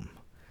tomb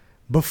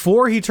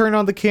before he turned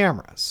on the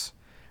cameras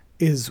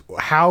is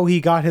how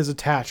he got his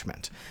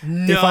attachment.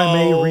 No if I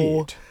may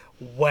read.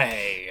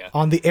 Way.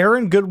 On the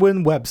Aaron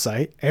Goodwin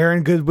website,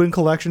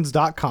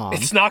 aarongoodwincollections.com.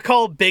 It's not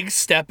called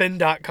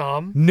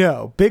bigsteppin.com.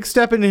 No, Big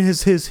Steppin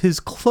is his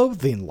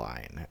clothing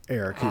line,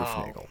 Eric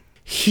Hufnagel.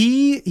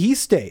 He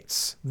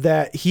states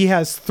that he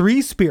has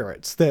 3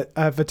 spirits that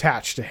have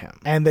attached to him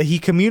and that he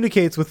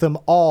communicates with them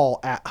all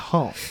at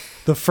home.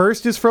 The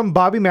first is from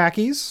Bobby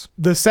Mackey's.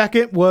 The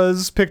second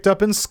was picked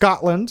up in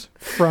Scotland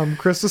from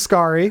Chris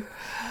Ascari.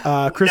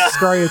 Chris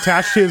Ascari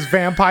attached his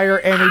vampire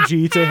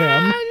energy to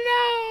him.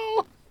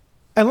 No.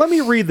 And let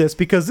me read this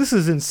because this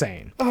is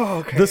insane. Oh,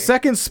 okay. The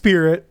second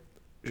spirit,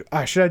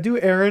 should I do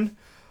Aaron?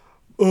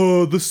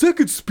 The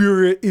second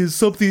spirit is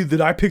something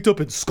that I picked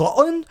up in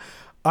Scotland.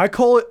 I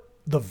call it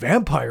the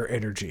vampire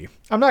energy.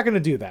 I'm not going to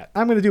do that.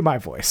 I'm going to do my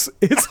voice.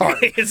 It's hard.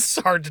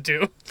 It's hard to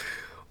do.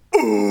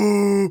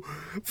 Ooh,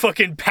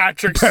 fucking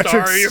Patrick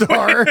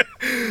Star.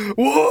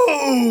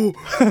 Whoa!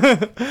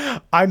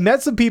 I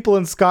met some people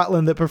in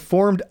Scotland that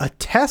performed a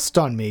test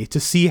on me to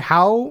see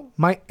how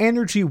my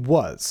energy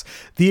was.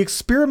 The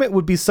experiment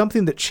would be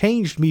something that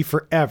changed me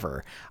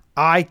forever.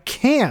 I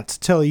can't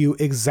tell you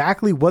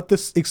exactly what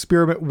this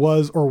experiment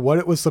was or what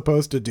it was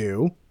supposed to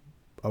do.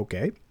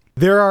 Okay.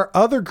 There are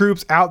other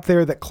groups out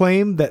there that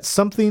claim that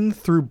something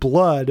through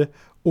blood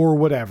or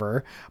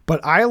whatever, but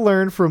I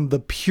learned from the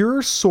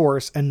pure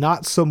source and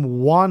not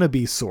some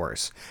wannabe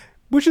source.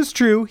 Which is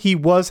true, he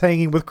was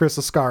hanging with Chris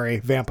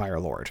Ascari, Vampire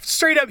Lord.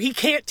 Straight up, he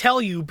can't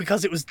tell you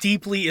because it was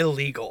deeply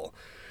illegal.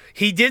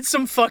 He did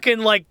some fucking,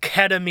 like,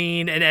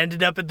 ketamine and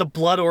ended up at the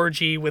blood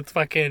orgy with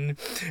fucking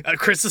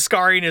Chris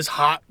Ascari and his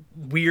hot,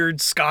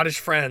 weird Scottish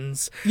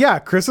friends. Yeah,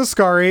 Chris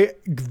Ascari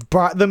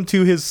brought them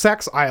to his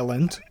sex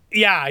island.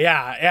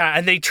 Yeah.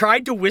 And they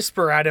tried to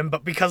whisper at him,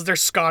 but because they're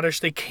Scottish,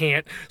 they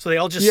can't. So they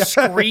all just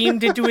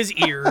screamed into his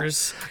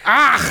ears.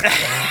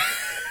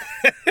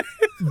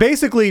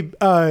 Basically,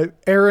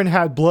 Aaron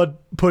had blood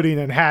pudding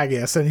and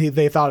haggis, and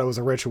they thought it was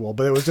a ritual,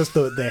 but it was just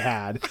that they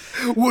had.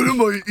 What am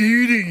I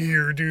eating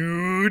here,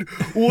 dude?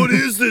 What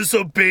is this,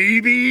 a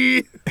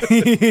baby?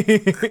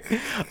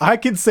 I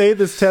can say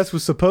this test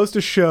was supposed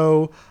to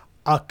show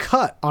a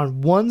cut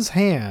on one's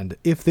hand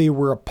if they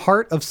were a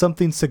part of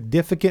something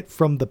significant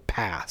from the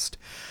past.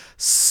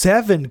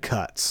 7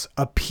 cuts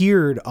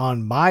appeared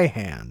on my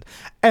hand,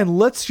 and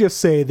let's just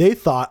say they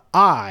thought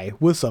I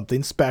was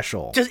something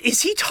special.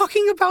 Is he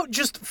talking about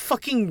just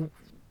fucking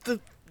the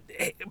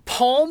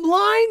palm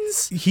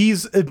lines?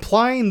 He's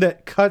implying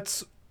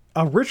that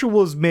a ritual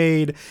was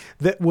made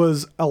that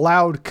was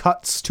allowed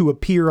cuts to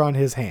appear on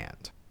his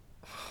hand.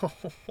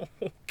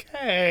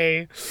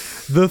 Okay.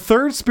 The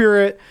third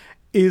spirit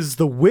is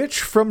the witch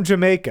from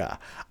Jamaica.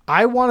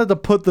 I wanted to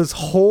put this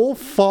whole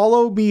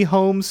follow me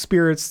home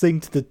spirits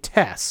thing to the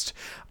test.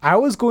 I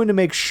was going to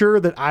make sure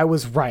that I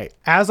was right.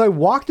 As I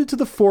walked into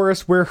the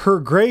forest where her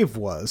grave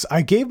was,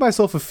 I gave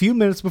myself a few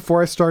minutes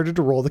before I started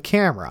to roll the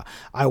camera.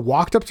 I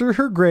walked up to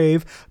her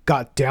grave,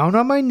 got down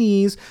on my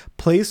knees,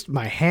 placed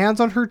my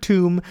hands on her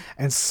tomb,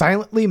 and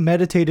silently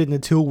meditated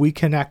until we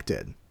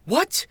connected.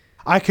 What?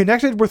 I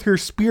connected with her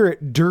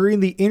spirit during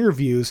the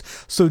interviews,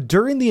 so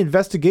during the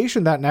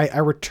investigation that night, I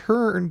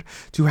returned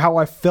to how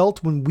I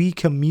felt when we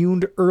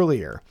communed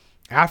earlier.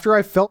 After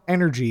I felt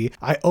energy,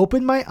 I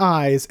opened my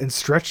eyes and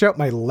stretched out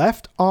my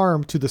left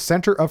arm to the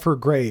center of her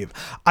grave.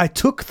 I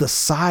took the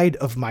side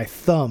of my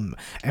thumb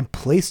and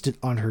placed it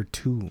on her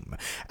tomb.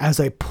 As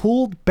I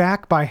pulled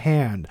back my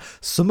hand,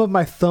 some of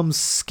my thumb's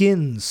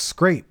skin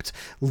scraped,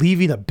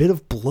 leaving a bit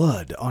of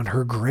blood on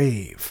her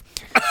grave.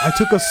 I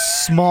took a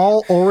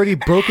small, already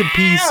broken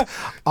piece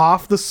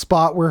off the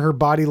spot where her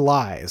body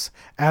lies.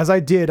 As I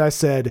did, I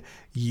said,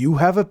 "You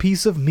have a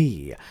piece of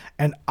me,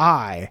 and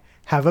I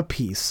have a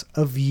piece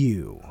of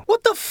you."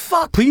 What the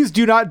fuck? Please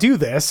do not do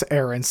this,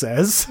 Aaron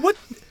says.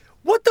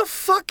 What the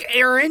fuck,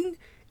 Aaron?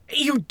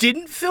 You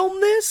didn't film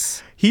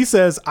this? He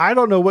says, "I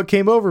don't know what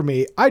came over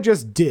me. I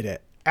just did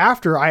it."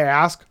 After I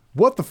ask,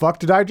 "What the fuck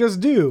did I just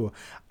do?"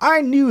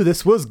 I knew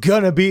this was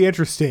gonna be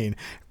interesting.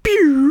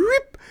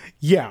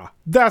 Yeah,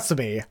 that's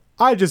me.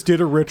 I just did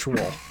a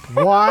ritual.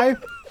 Why?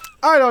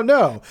 I don't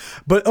know.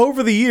 But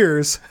over the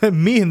years,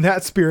 me and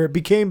that spirit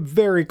became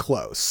very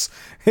close.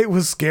 It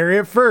was scary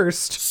at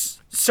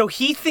first. So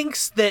he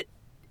thinks that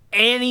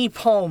Annie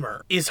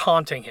Palmer is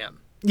haunting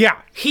him.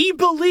 Yeah. He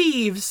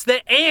believes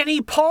that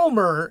Annie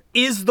Palmer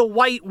is the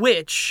White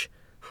Witch.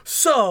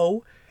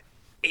 So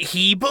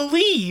he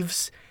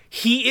believes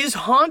he is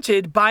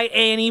haunted by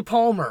Annie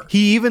Palmer.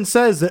 He even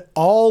says that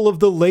all of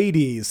the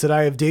ladies that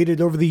I have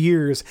dated over the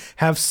years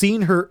have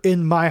seen her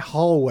in my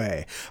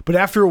hallway. But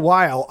after a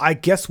while, I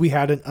guess we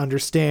had an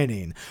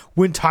understanding.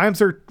 When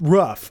times are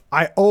rough,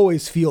 I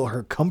always feel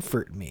her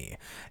comfort me.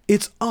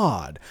 It's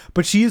odd,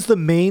 but she is the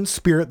main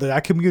spirit that I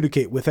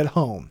communicate with at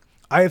home.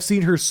 I have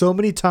seen her so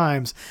many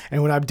times,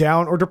 and when I'm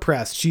down or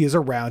depressed, she is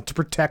around to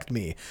protect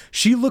me.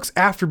 She looks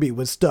after me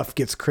when stuff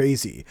gets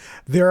crazy.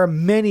 There are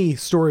many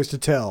stories to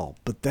tell,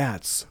 but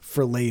that's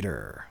for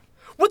later.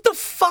 What the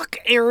fuck,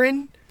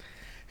 Aaron?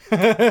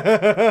 What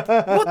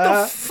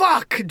the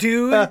fuck,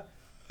 dude?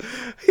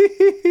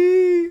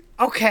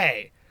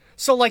 Okay,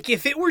 so like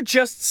if it were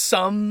just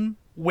some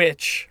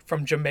witch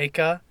from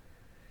Jamaica,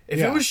 if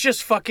it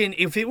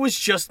was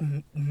just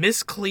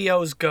Miss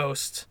Cleo's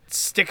ghost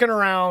sticking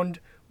around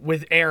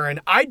with Aaron,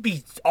 I'd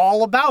be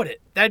all about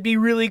it. That'd be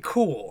really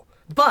cool.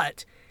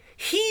 But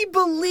he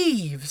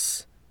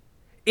believes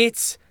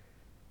it's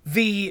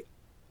the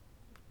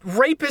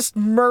rapist,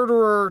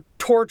 murderer,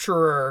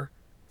 torturer,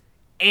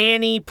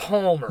 Annie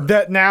Palmer.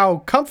 That now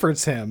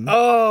comforts him.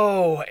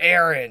 Oh,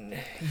 Aaron,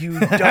 you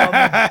dumb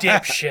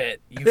dipshit.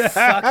 You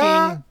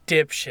fucking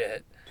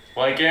dipshit.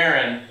 Like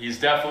Aaron,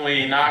 he's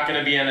definitely not going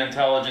to be an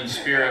intelligent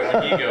spirit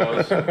when he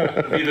goes.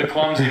 He'll be the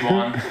clumsy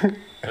one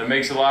that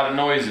makes a lot of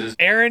noises.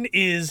 Aaron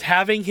is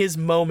having his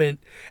moment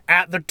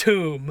at the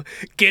tomb,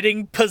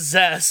 getting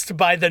possessed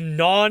by the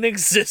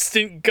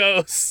non-existent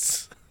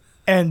ghosts.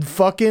 And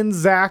fucking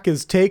Zach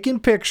is taking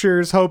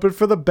pictures, hoping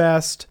for the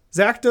best.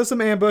 Zach does some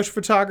ambush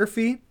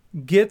photography,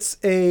 gets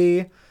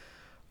a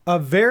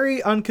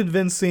very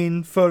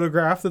unconvincing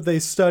photograph that they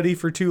study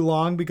for too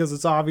long because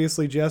it's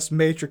obviously just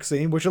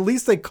matrixing, which at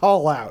least they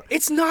call out.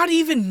 It's not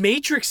even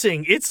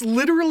matrixing. It's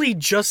literally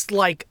just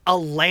like a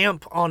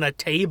lamp on a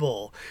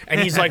table.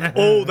 And he's like,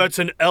 oh, that's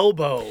an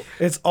elbow.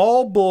 It's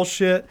all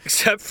bullshit.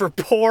 Except for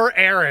poor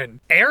Aaron.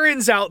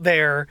 Aaron's out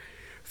there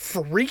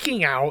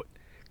freaking out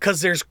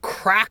because there's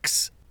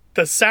cracks,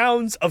 the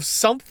sounds of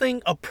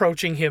something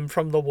approaching him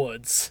from the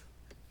woods.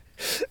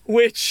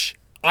 Which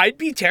I'd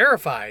be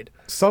terrified.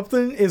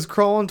 Something is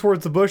crawling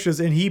towards the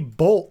bushes and he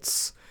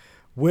bolts,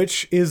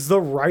 which is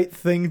the right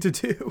thing to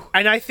do.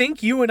 And I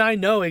think you and I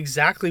know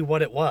exactly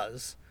what it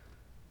was.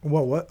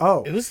 What?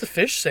 Oh. It was the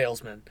fish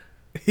salesman.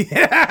 Yeah,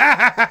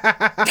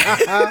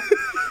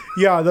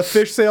 the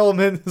fish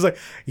salesman is like,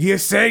 you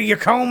say you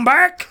come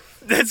back?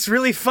 That's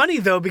really funny,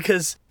 though,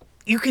 because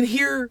you can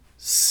hear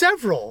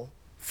several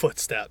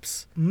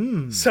footsteps.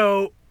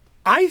 So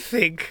I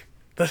think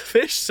the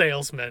fish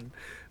salesman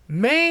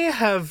may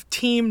have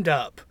teamed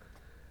up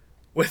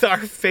with our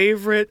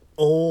favorite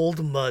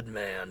old mud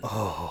man.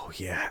 Oh,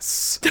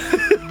 yes.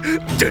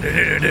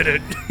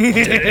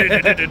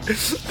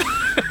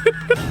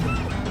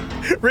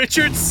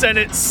 Richard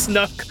Sennett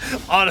snuck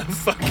on a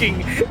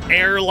fucking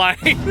airline.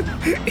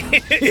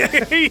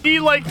 He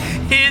like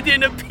hid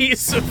in a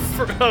piece of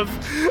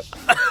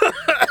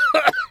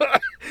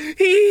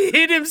he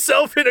hid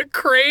himself in a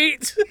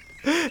crate.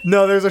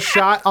 No, there's a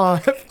shot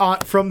on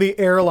from the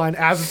airline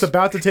as it's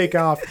about to take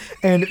off,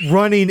 and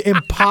running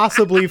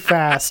impossibly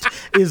fast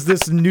is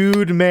this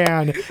nude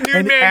man.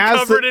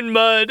 Covered in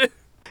mud.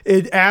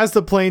 As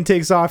the plane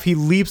takes off, he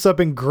leaps up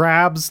and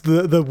grabs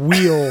the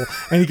wheel,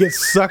 and he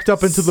gets sucked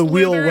up into the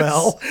wheel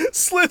well.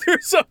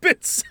 Slithers up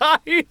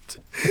inside.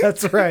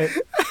 That's right.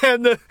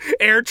 And the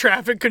air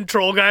traffic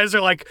control guys are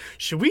like,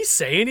 should we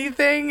say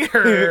anything?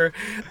 Or,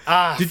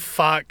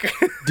 fuck.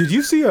 Did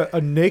you see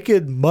a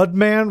naked mud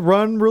man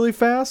run really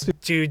fast?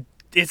 Dude,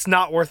 it's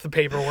not worth the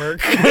paperwork.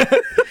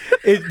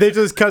 They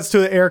just cuts to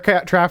the air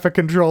traffic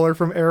controller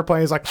from airplane.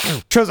 He's like,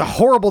 chose a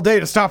horrible day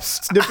to stop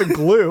sniffing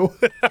glue.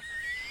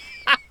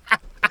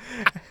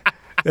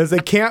 As they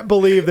can't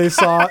believe they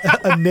saw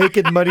a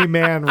naked muddy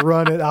man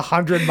run at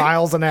 100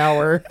 miles an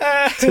hour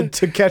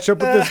to catch up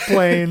with this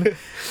plane.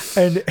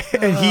 And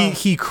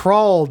he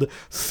crawled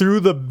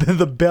through the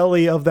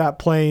belly of that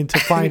plane to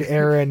find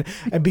Aaron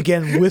and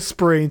began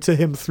whispering to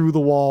him through the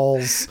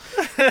walls.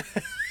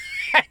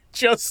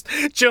 Just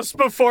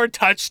before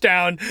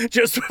touchdown,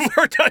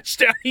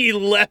 he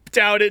leapt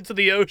out into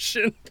the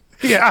ocean.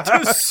 Yeah.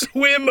 To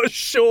swim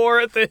ashore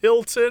at the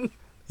Hilton.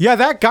 Yeah,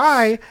 that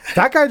guy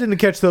didn't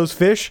catch those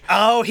fish.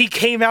 Oh, he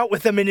came out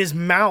with them in his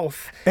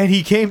mouth. And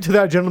he came to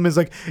that gentleman and was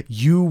like,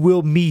 you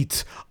will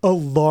meet a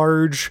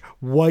large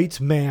white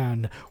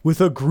man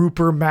with a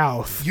grouper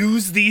mouth.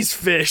 Use these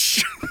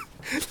fish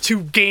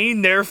to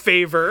gain their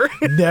favor.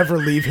 Never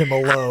leave him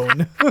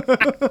alone.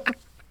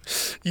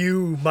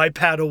 You, my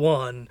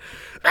Padawan.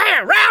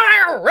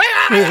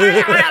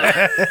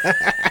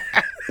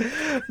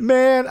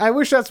 Man, I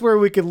wish that's where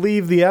we could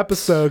leave the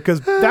episode, because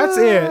that's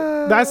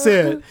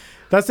it.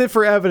 That's it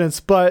for evidence.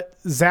 But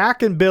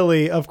Zach and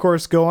Billy, of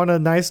course, go on a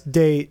nice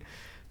date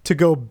to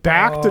go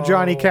back to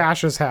Johnny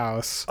Cash's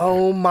house.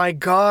 Oh my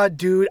God,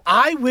 dude.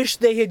 I wish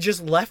they had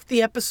just left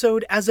the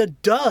episode as a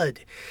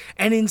dud.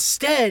 And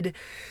instead,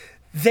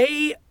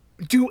 they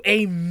do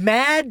a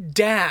mad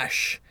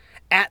dash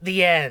at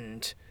the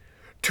end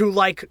to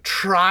like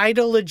try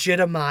to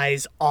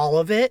legitimize all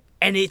of it.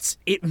 And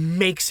it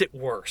makes it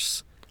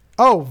worse.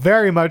 Oh,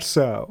 very much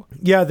so.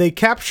 Yeah, they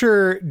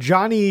capture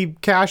Johnny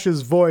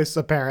Cash's voice,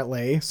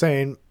 apparently,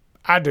 saying,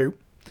 I do.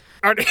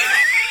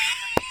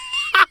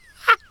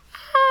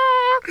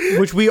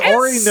 Which we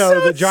already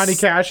know that Johnny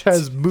Cash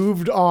has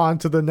moved on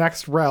to the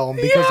next realm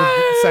because of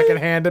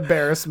secondhand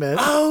embarrassment.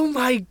 Oh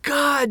my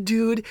God,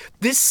 dude.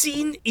 This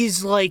scene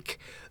is like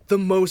the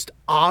most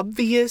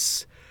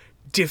obvious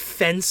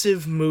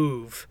defensive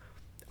move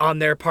on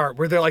their part,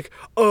 where they're like,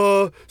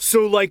 so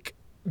like,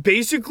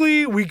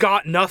 basically we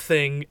got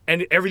nothing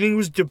and everything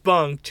was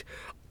debunked,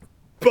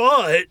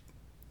 but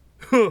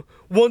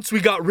once we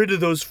got rid of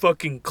those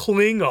fucking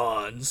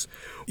Klingons,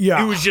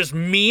 it was just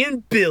me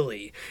and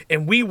Billy,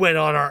 and we went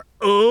on our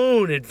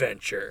own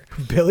adventure.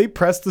 Billy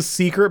pressed the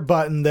secret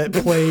button that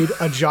played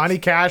a Johnny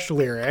Cash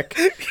lyric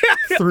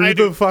through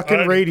the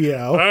fucking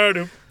radio. I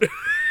do.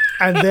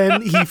 And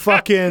then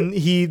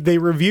they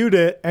reviewed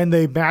it and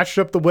they matched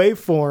up the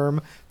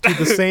waveform to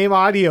the same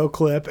audio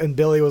clip, and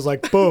Billy was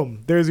like,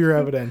 boom, there's your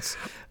evidence.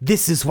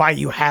 This is why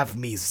you have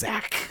me,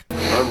 Zach.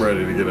 I'm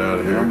ready to get out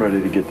of here. I'm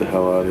ready to get the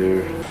hell out of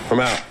here. I'm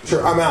out.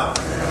 Sure, I'm out.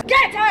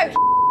 Get out!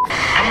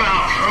 I'm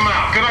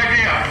out. Good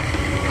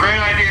idea. Great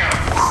idea.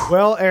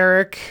 Well,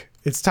 Eric,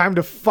 it's time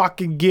to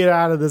fucking get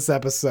out of this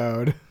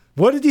episode.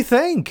 What did you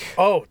think?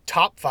 Oh,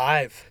 top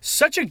 5.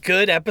 Such a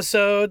good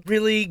episode.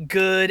 Really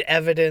good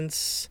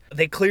evidence.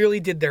 They clearly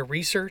did their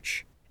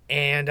research.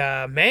 And,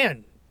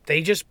 man,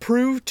 they just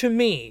proved to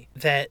me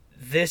that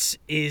this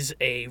is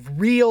a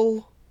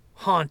real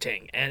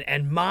haunting.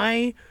 And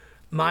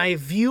my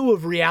view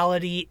of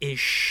reality is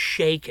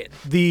shaken.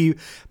 The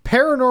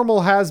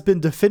paranormal has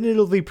been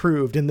definitively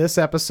proved in this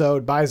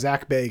episode by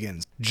Zach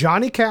Bagans.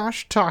 Johnny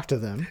Cash talked to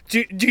them.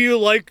 Do you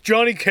like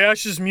Johnny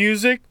Cash's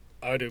music?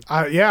 I do.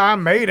 Yeah, I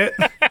made it.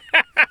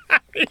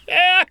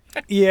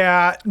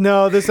 Yeah,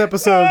 no, this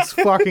episode's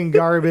fucking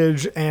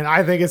garbage, and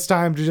I think it's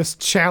time to just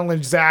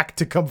challenge Zach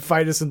to come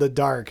fight us in the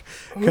dark,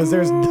 because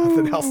there's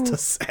nothing else to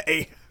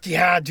say.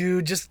 Yeah,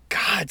 dude, just,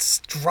 God,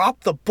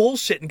 drop the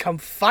bullshit and come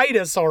fight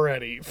us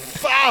already.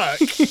 Fuck.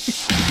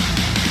 This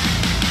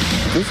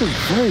is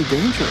very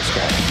dangerous,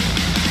 guys.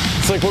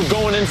 It's like we're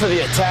going in for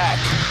the attack.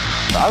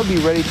 I would be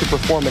ready to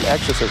perform an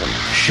exorcism.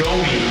 Show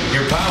me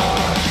your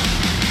power.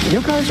 You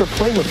guys are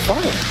playing with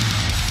fire.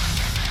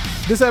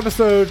 This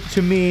episode,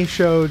 to me,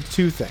 showed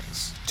two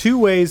things. Two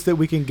ways that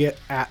we can get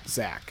at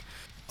Zach.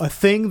 A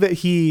thing that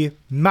he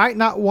might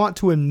not want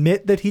to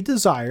admit that he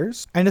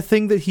desires, and a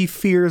thing that he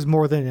fears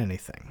more than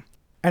anything.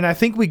 And I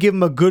think we give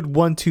him a good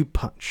 1-2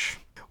 punch.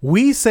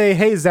 We say,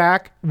 hey,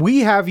 Zach,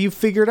 we have you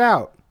figured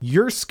out.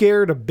 You're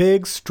scared of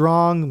big,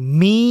 strong,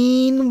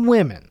 mean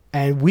women.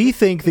 And we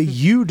think that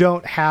you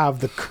don't have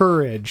the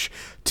courage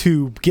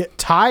to get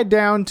tied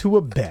down to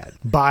a bed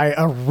by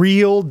a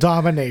real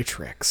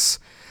dominatrix.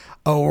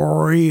 A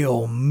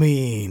real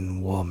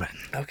mean woman.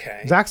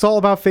 Okay. Zach's all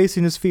about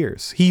facing his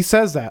fears. He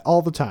says that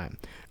all the time.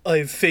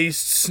 I've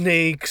faced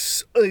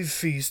snakes. I've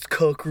faced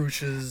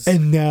cockroaches.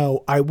 And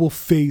now I will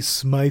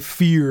face my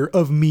fear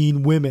of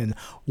mean women.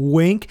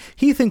 Wink.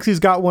 He thinks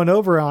he's got one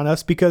over on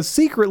us because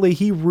secretly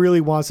he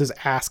really wants his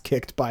ass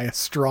kicked by a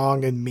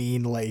strong and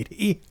mean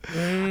lady.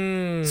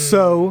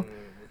 So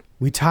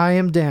we tie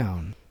him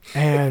down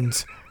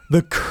and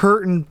the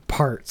curtain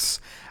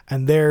parts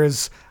and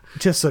there's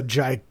just a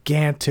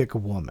gigantic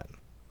woman.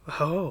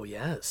 Oh,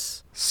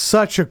 yes.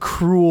 Such a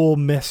cruel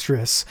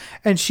mistress.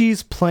 And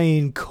she's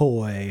playing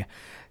coy.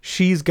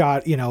 She's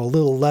got, a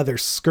little leather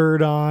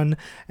skirt on,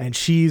 and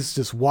she's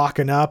just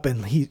walking up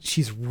and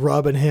she's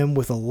rubbing him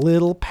with a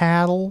little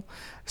paddle.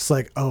 It's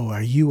like, oh,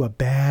 are you a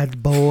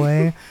bad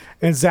boy?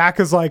 And Zach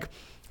is like,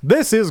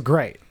 this is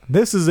great.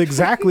 This is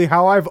exactly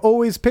how I've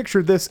always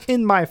pictured this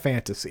in my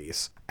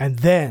fantasies. And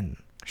then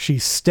she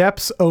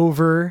steps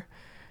over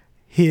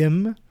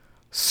him,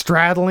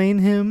 straddling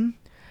him,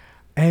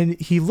 and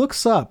he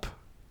looks up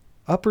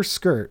her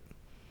skirt,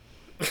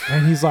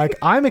 and he's like,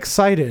 I'm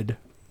excited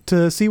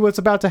to see what's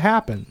about to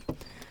happen.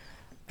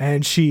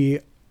 And she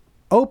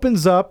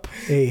opens up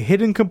a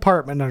hidden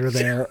compartment under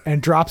there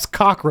and drops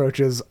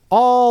cockroaches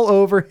all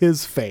over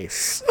his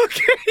face.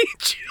 Okay.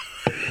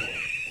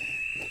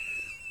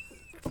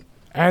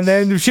 And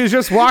then she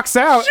just walks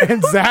out,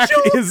 and Zach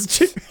is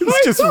just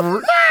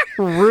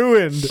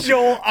ruined.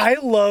 Joel, I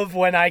love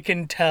when I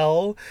can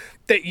tell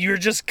that you're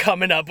just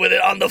coming up with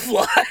it on the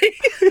fly.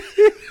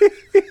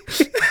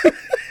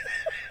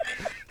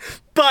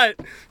 But,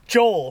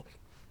 Joel,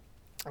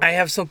 I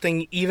have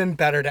something even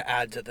better to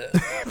add to this.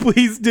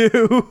 Please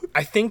do.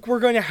 I think we're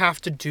going to have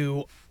to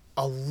do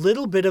a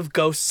little bit of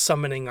ghost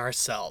summoning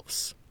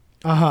ourselves.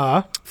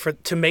 Uh-huh.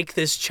 To make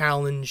this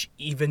challenge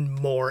even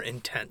more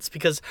intense.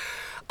 Because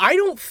I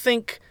don't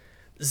think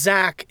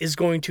Zach is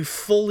going to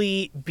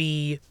fully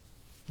be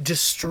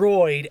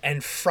destroyed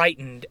and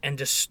frightened and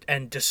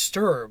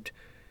disturbed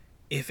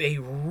if a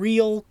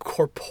real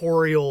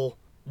corporeal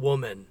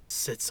woman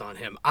sits on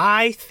him.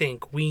 I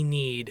think we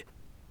need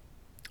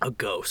a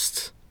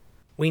ghost.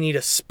 We need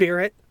a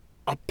spirit,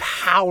 a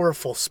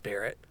powerful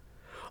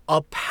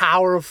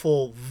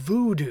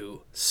voodoo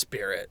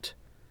spirit.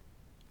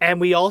 And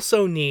we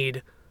also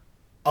need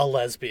a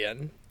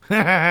lesbian.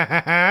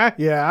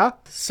 Yeah.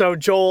 So,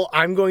 Joel,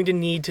 I'm going to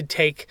need to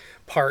take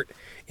part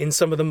in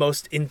some of the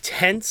most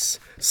intense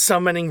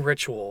summoning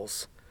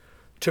rituals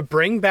to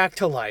bring back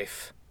to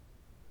life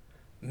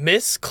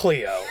Miss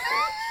Cleo.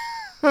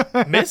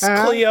 Miss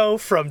Cleo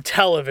from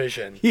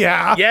television.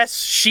 Yeah.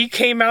 Yes, she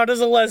came out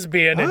as a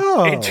lesbian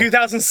in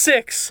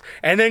 2006,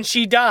 and then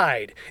she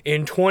died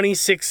in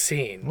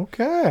 2016.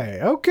 Okay.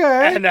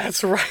 And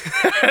that's right.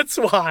 That's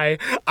why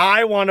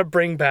I want to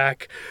bring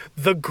back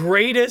the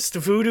greatest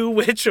voodoo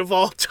witch of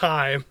all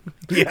time,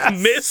 Yes.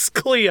 Miss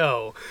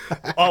Cleo,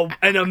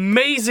 an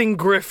amazing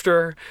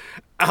grifter,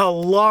 a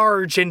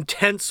large,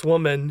 intense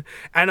woman,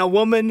 and a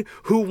woman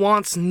who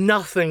wants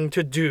nothing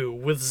to do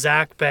with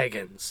Zach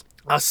Bagans.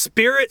 A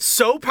spirit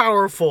so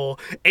powerful,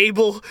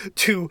 able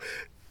to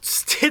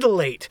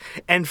titillate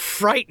and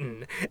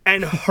frighten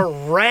and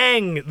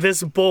harangue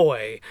this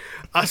boy,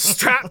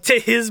 strapped to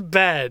his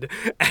bed,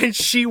 and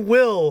she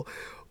will,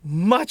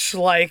 much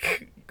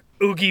like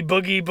Oogie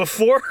Boogie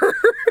before her,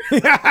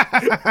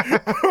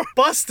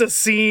 bust a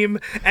seam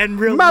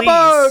and release.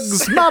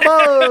 My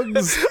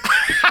bugs!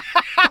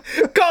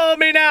 Call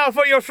me now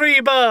for your free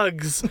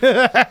bugs.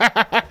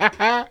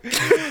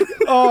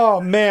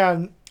 Oh,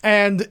 man.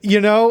 And,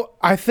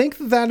 I think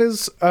that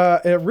is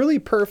a really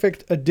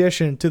perfect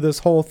addition to this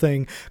whole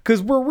thing,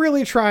 because we're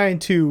really trying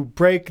to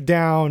break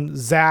down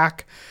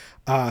Zach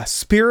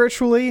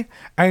spiritually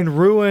and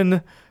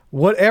ruin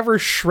whatever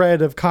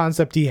shred of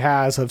concept he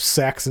has of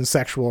sex and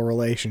sexual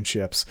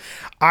relationships.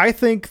 I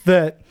think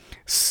that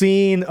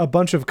seeing a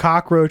bunch of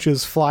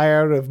cockroaches fly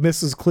out of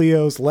Mrs.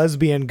 Cleo's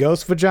lesbian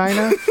ghost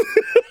vagina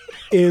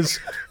is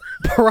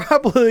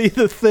probably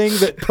the thing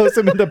that puts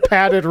him in a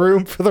padded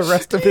room for the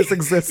rest of his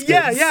existence.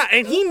 Yeah,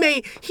 and he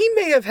may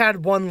have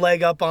had one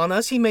leg up on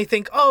us. He may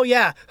think, oh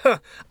yeah,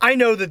 I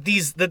know that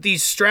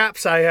these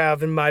straps I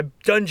have in my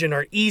dungeon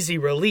are easy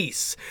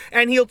release.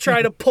 And he'll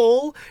try to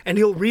pull, and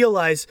he'll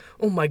realize,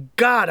 oh my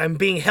God, I'm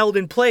being held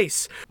in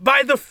place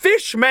by the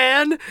fish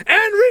man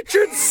and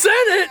Richard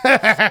Sennett.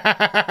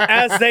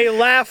 As they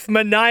laugh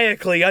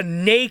maniacally, a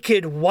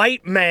naked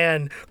white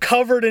man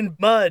covered in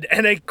mud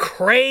and a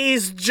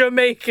crazed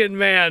Jamaican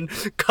man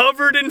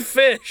covered in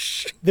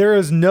fish. There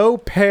is no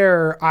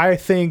pair, I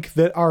think,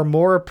 that are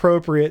more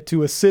appropriate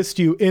to assist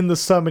you in the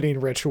summoning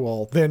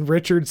ritual than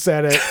Richard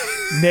Sennett,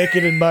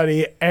 naked and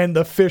muddy, and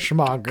the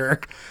fishmonger.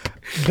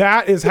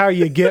 That is how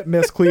you get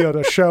Miss Cleo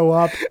to show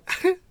up.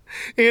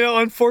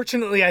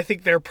 Unfortunately, I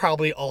think they're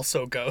probably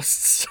also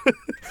ghosts.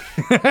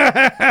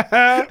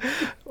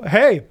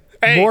 Hey,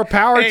 more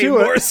power to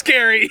it. More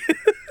scary.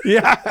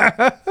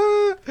 Yeah.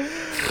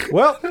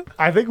 Well,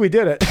 I think we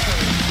did it.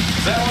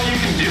 Is that all you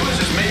can do, is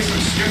just make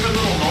some stupid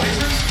little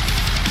noises?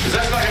 Because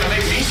that's not going to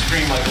make me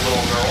scream like a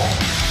little girl.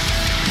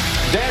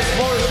 Dance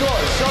floor is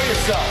yours. Show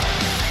yourself.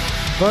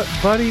 But,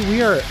 buddy,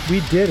 we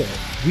did it.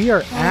 We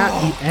are at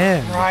the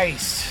end.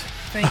 Christ.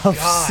 Thank of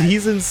God.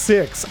 Season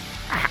 6.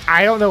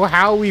 I don't know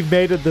how we've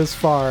made it this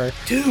far.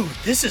 Dude,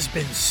 this has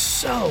been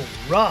so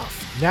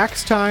rough.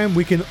 Next time,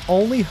 we can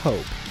only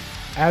hope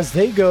as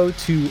they go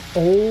to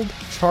Old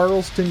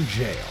Charleston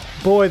Jail.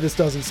 Boy, this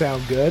doesn't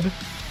sound good.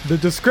 The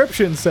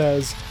description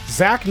says,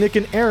 Zach, Nick,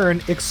 and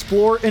Aaron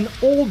explore an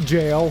old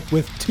jail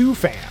with 2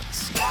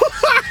 fans.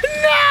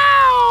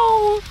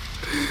 No!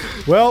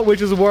 Well,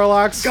 Witches and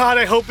Warlocks. God,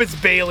 I hope it's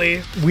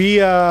Bailey. We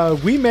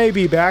may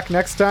be back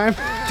next time.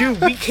 Dude,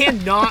 we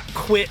cannot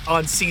quit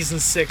on Season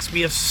 6.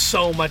 We have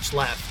so much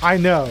left. I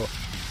know.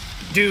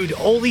 Dude,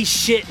 holy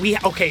shit.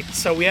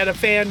 So we had a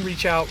fan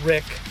reach out,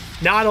 Rick.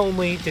 Not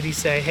only did he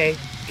say, hey,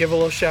 give a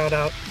little shout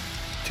out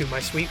to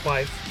my sweet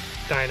wife,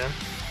 Dinah.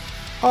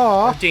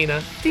 Aw.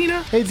 Dina.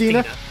 Hey,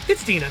 Dina.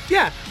 It's Dina.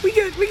 Yeah, we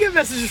get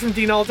messages from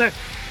Dina all the time.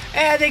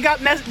 And they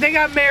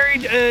got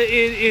married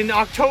in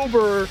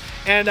October,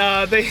 and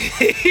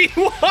he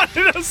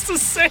wanted us to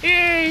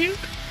say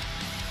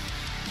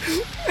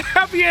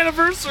happy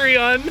anniversary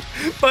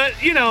but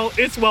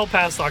it's well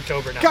past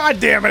October now.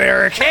 God damn it,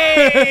 Eric.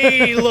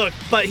 Hey, look,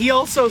 but he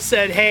also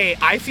said, hey,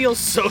 I feel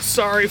so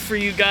sorry for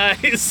you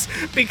guys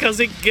because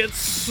it gets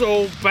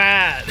so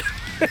bad.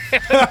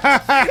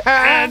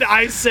 And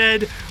I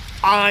said,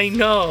 I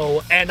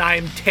know, and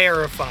I'm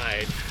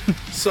terrified.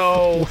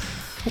 So,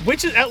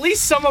 at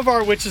least some of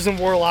our witches and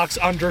warlocks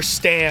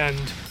understand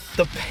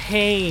the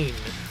pain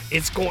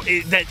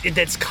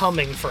that's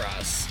coming for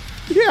us.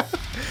 Yeah.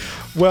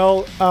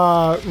 Well,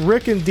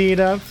 Rick and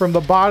Dina, from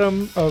the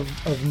bottom of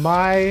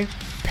my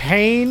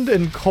pained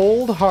and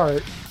cold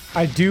heart,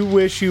 I do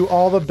wish you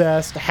all the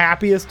best.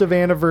 Happiest of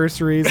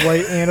anniversaries,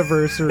 late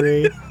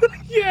anniversary.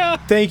 Yeah.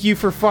 Thank you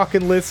for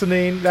fucking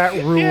listening. That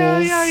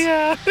rules.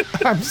 Yeah.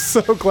 I'm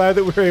so glad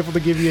that we were able to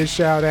give you a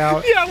shout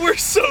out. Yeah, we're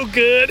so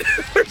good.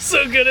 We're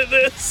so good at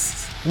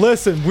this.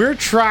 Listen, we're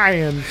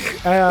trying.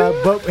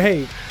 But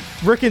hey,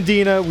 Rick and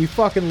Dina, we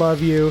fucking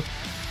love you.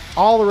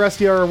 All the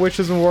rest of our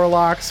witches and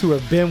warlocks who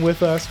have been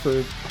with us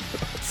for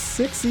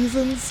 6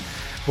 seasons.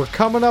 We're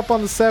coming up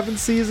on the 7th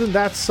season.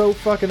 That's so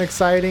fucking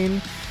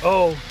exciting.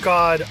 Oh,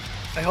 God.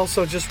 I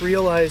also just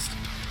realized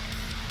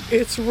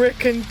it's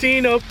Rick and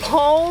Dina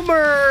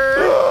Palmer.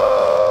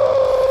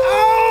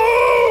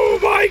 Oh,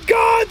 my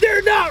God.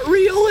 They're not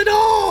real at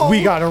all.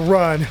 We gotta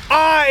run.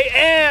 I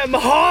am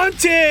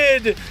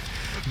haunted.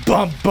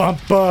 Bump,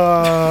 bump,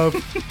 bump.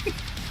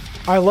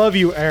 I love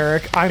you,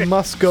 Eric. I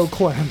must go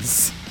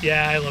cleanse.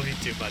 Yeah, I love you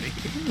too, buddy.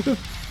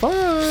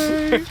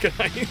 Bye. Good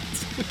night.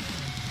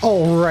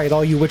 All right,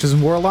 all you witches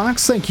and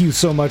warlocks, thank you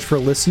so much for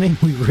listening.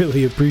 We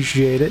really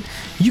appreciate it.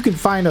 You can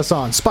find us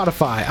on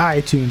Spotify,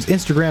 iTunes,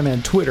 Instagram,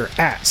 and Twitter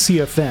at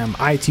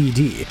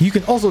CFMITD. You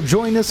can also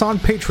join us on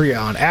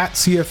Patreon at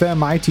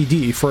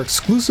CFMITD for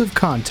exclusive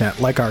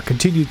content like our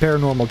continued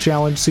Paranormal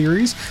Challenge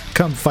series,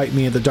 Come Fight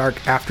Me in the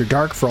Dark After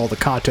Dark for all the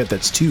content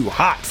that's too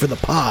hot for the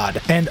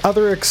pod, and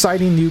other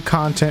exciting new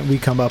content we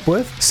come up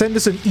with. Send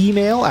us an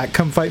email at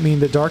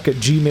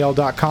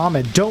comefightmeinthedark@gmail.com,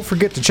 and don't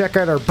forget to check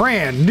out our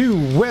brand new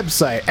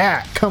website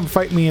at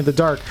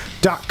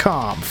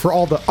comefightmeinthedark.com for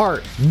all the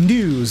art,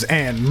 news,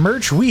 and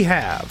merch we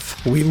have.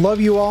 We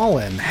love you all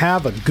and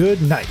have a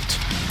good night.